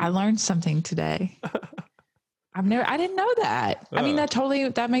 I learned something today. I didn't know that. I mean,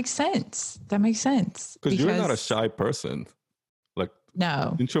 that makes sense. That makes sense. Because you're not a shy person. Like,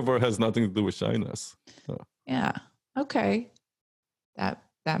 no, introvert has nothing to do with shyness. Yeah. Okay.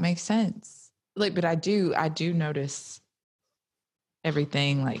 That makes sense. Like, but I do notice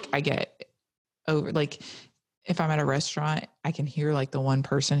everything. Like I get over, like if I'm at a restaurant, I can hear like the one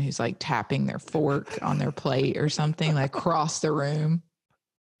person who's like tapping their fork on their plate or something like across the room.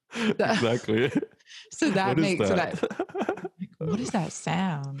 Exactly. So that makes that. What is that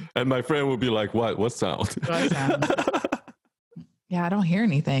sound? And my friend would be like, what sound? What sound? Yeah, I don't hear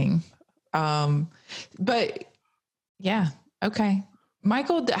anything. But yeah, okay.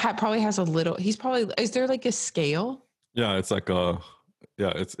 Michael probably has a little. Is there like a scale? Yeah, it's like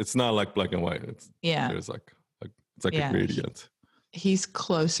it's not like black and white. There's like it's like a gradient. He's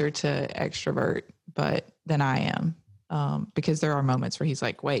closer to extrovert, than I am, because there are moments where he's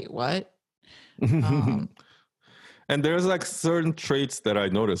like, "Wait, what?" And there's like certain traits that I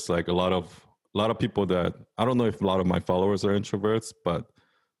notice, like a lot of people that, I don't know if a lot of my followers are introverts, but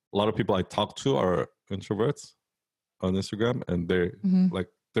a lot of people I talk to are introverts on Instagram, and they're like,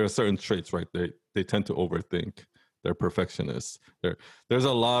 there are certain traits, right? They tend to overthink. They're perfectionists. There's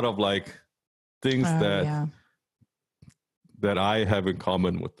a lot of like things that I have in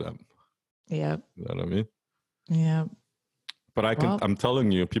common with them. Yep. You know what I mean? Yeah. But I'm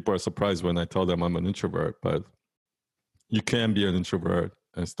telling you, people are surprised when I tell them I'm an introvert, but you can be an introvert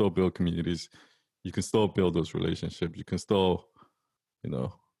and still build communities. You can still build those relationships. You can still,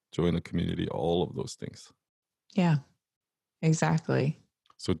 join a community, all of those things. Yeah, exactly.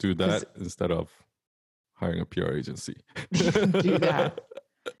 So do that instead of hiring a PR agency. Do that.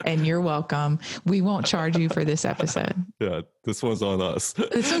 And you're welcome. We won't charge you for this episode. Yeah, this one's on us.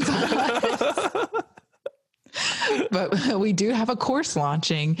 This one's on us. But we do have a course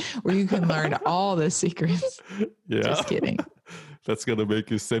launching where you can learn all the secrets. Yeah. Just kidding. That's going to make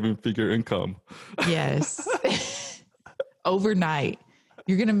you 7-figure income. Yes. Overnight.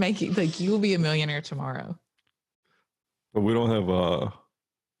 You're going to make it, like, you will be a millionaire tomorrow. But we don't have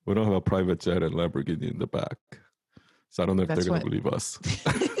a private jet and Lamborghini in the back. So I don't know if they're going to believe us.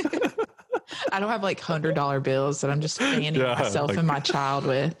 I don't have like $100 bills that I'm just fanning myself and my child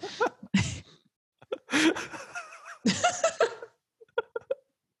with.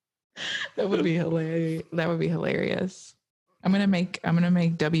 That would be hilarious. I'm gonna make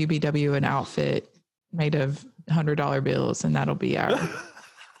WBW an outfit made of $100 bills, and that'll be our.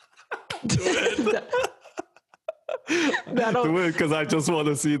 Do it, because I just want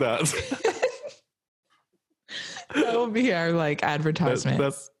to see that. That will be our like advertisement.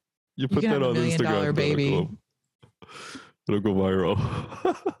 You put that on Instagram, baby. It'll go viral.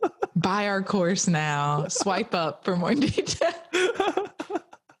 Buy our course now. Swipe up for more details.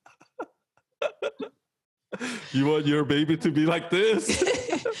 You want your baby to be like this?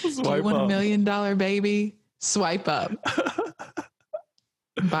 Do you want $1 million baby? Swipe up.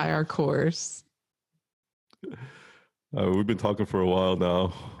 Buy our course. We've been talking for a while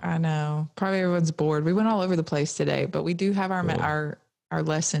now. I know. Probably everyone's bored. We went all over the place today, but we do have our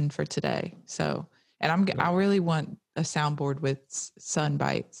lesson for today. So And I really want a soundboard with sun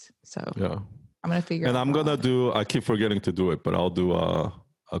bites. So Yeah. I'm going to figure And out. I'm gonna do. I keep forgetting to do it, but I'll do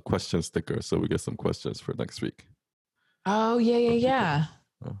a question sticker so we get some questions for next week. Oh yeah. Yeah.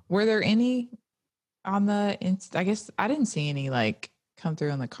 Were there any on the? I guess I didn't see any like come through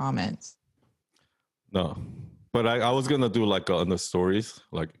in the comments. No, but I was gonna do like on the stories,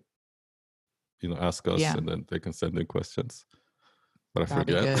 like ask us, Yeah. and then they can send in questions. But I That'd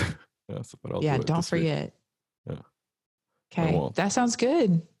be forget. good. Yeah, so, but I'll Yeah, do it don't this week. forget. Yeah. Okay, won't. that sounds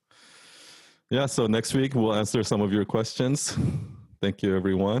good. Yeah, so next week we'll answer some of your questions. Thank you,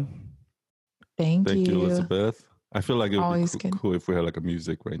 everyone. Thank you, you. Elizabeth. I feel like it would Always be good. cool if we had like a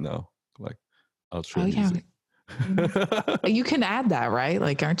music right now, like outro Oh yeah. music. You can add that, right?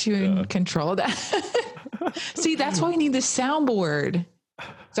 Like, aren't you in control of that? See, that's why we need the soundboard,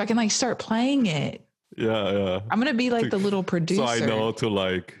 so I can like start playing it. Yeah. I'm gonna be like the little producer. So I know to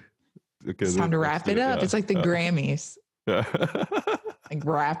like. Okay, it's time to wrap it up. It's like the Grammys. Yeah. Like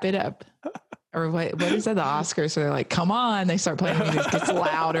wrap it up. Or what is that? The Oscars. So they're like, come on. They start playing music. It gets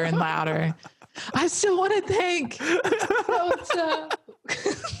louder and louder. I still want to thank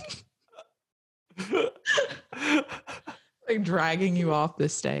like dragging you off the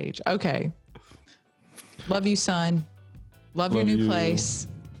stage. Okay. Love you, son. Love your new place.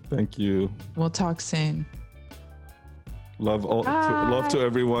 Thank you. We'll talk soon. Love to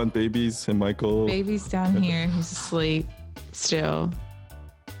everyone, babies and Michael. Baby's down here. He's asleep still.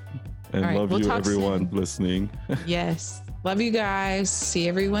 And right, love we'll you, talk everyone soon. listening. Yes. Love you guys. See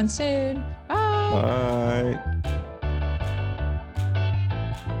everyone soon. Bye. Bye.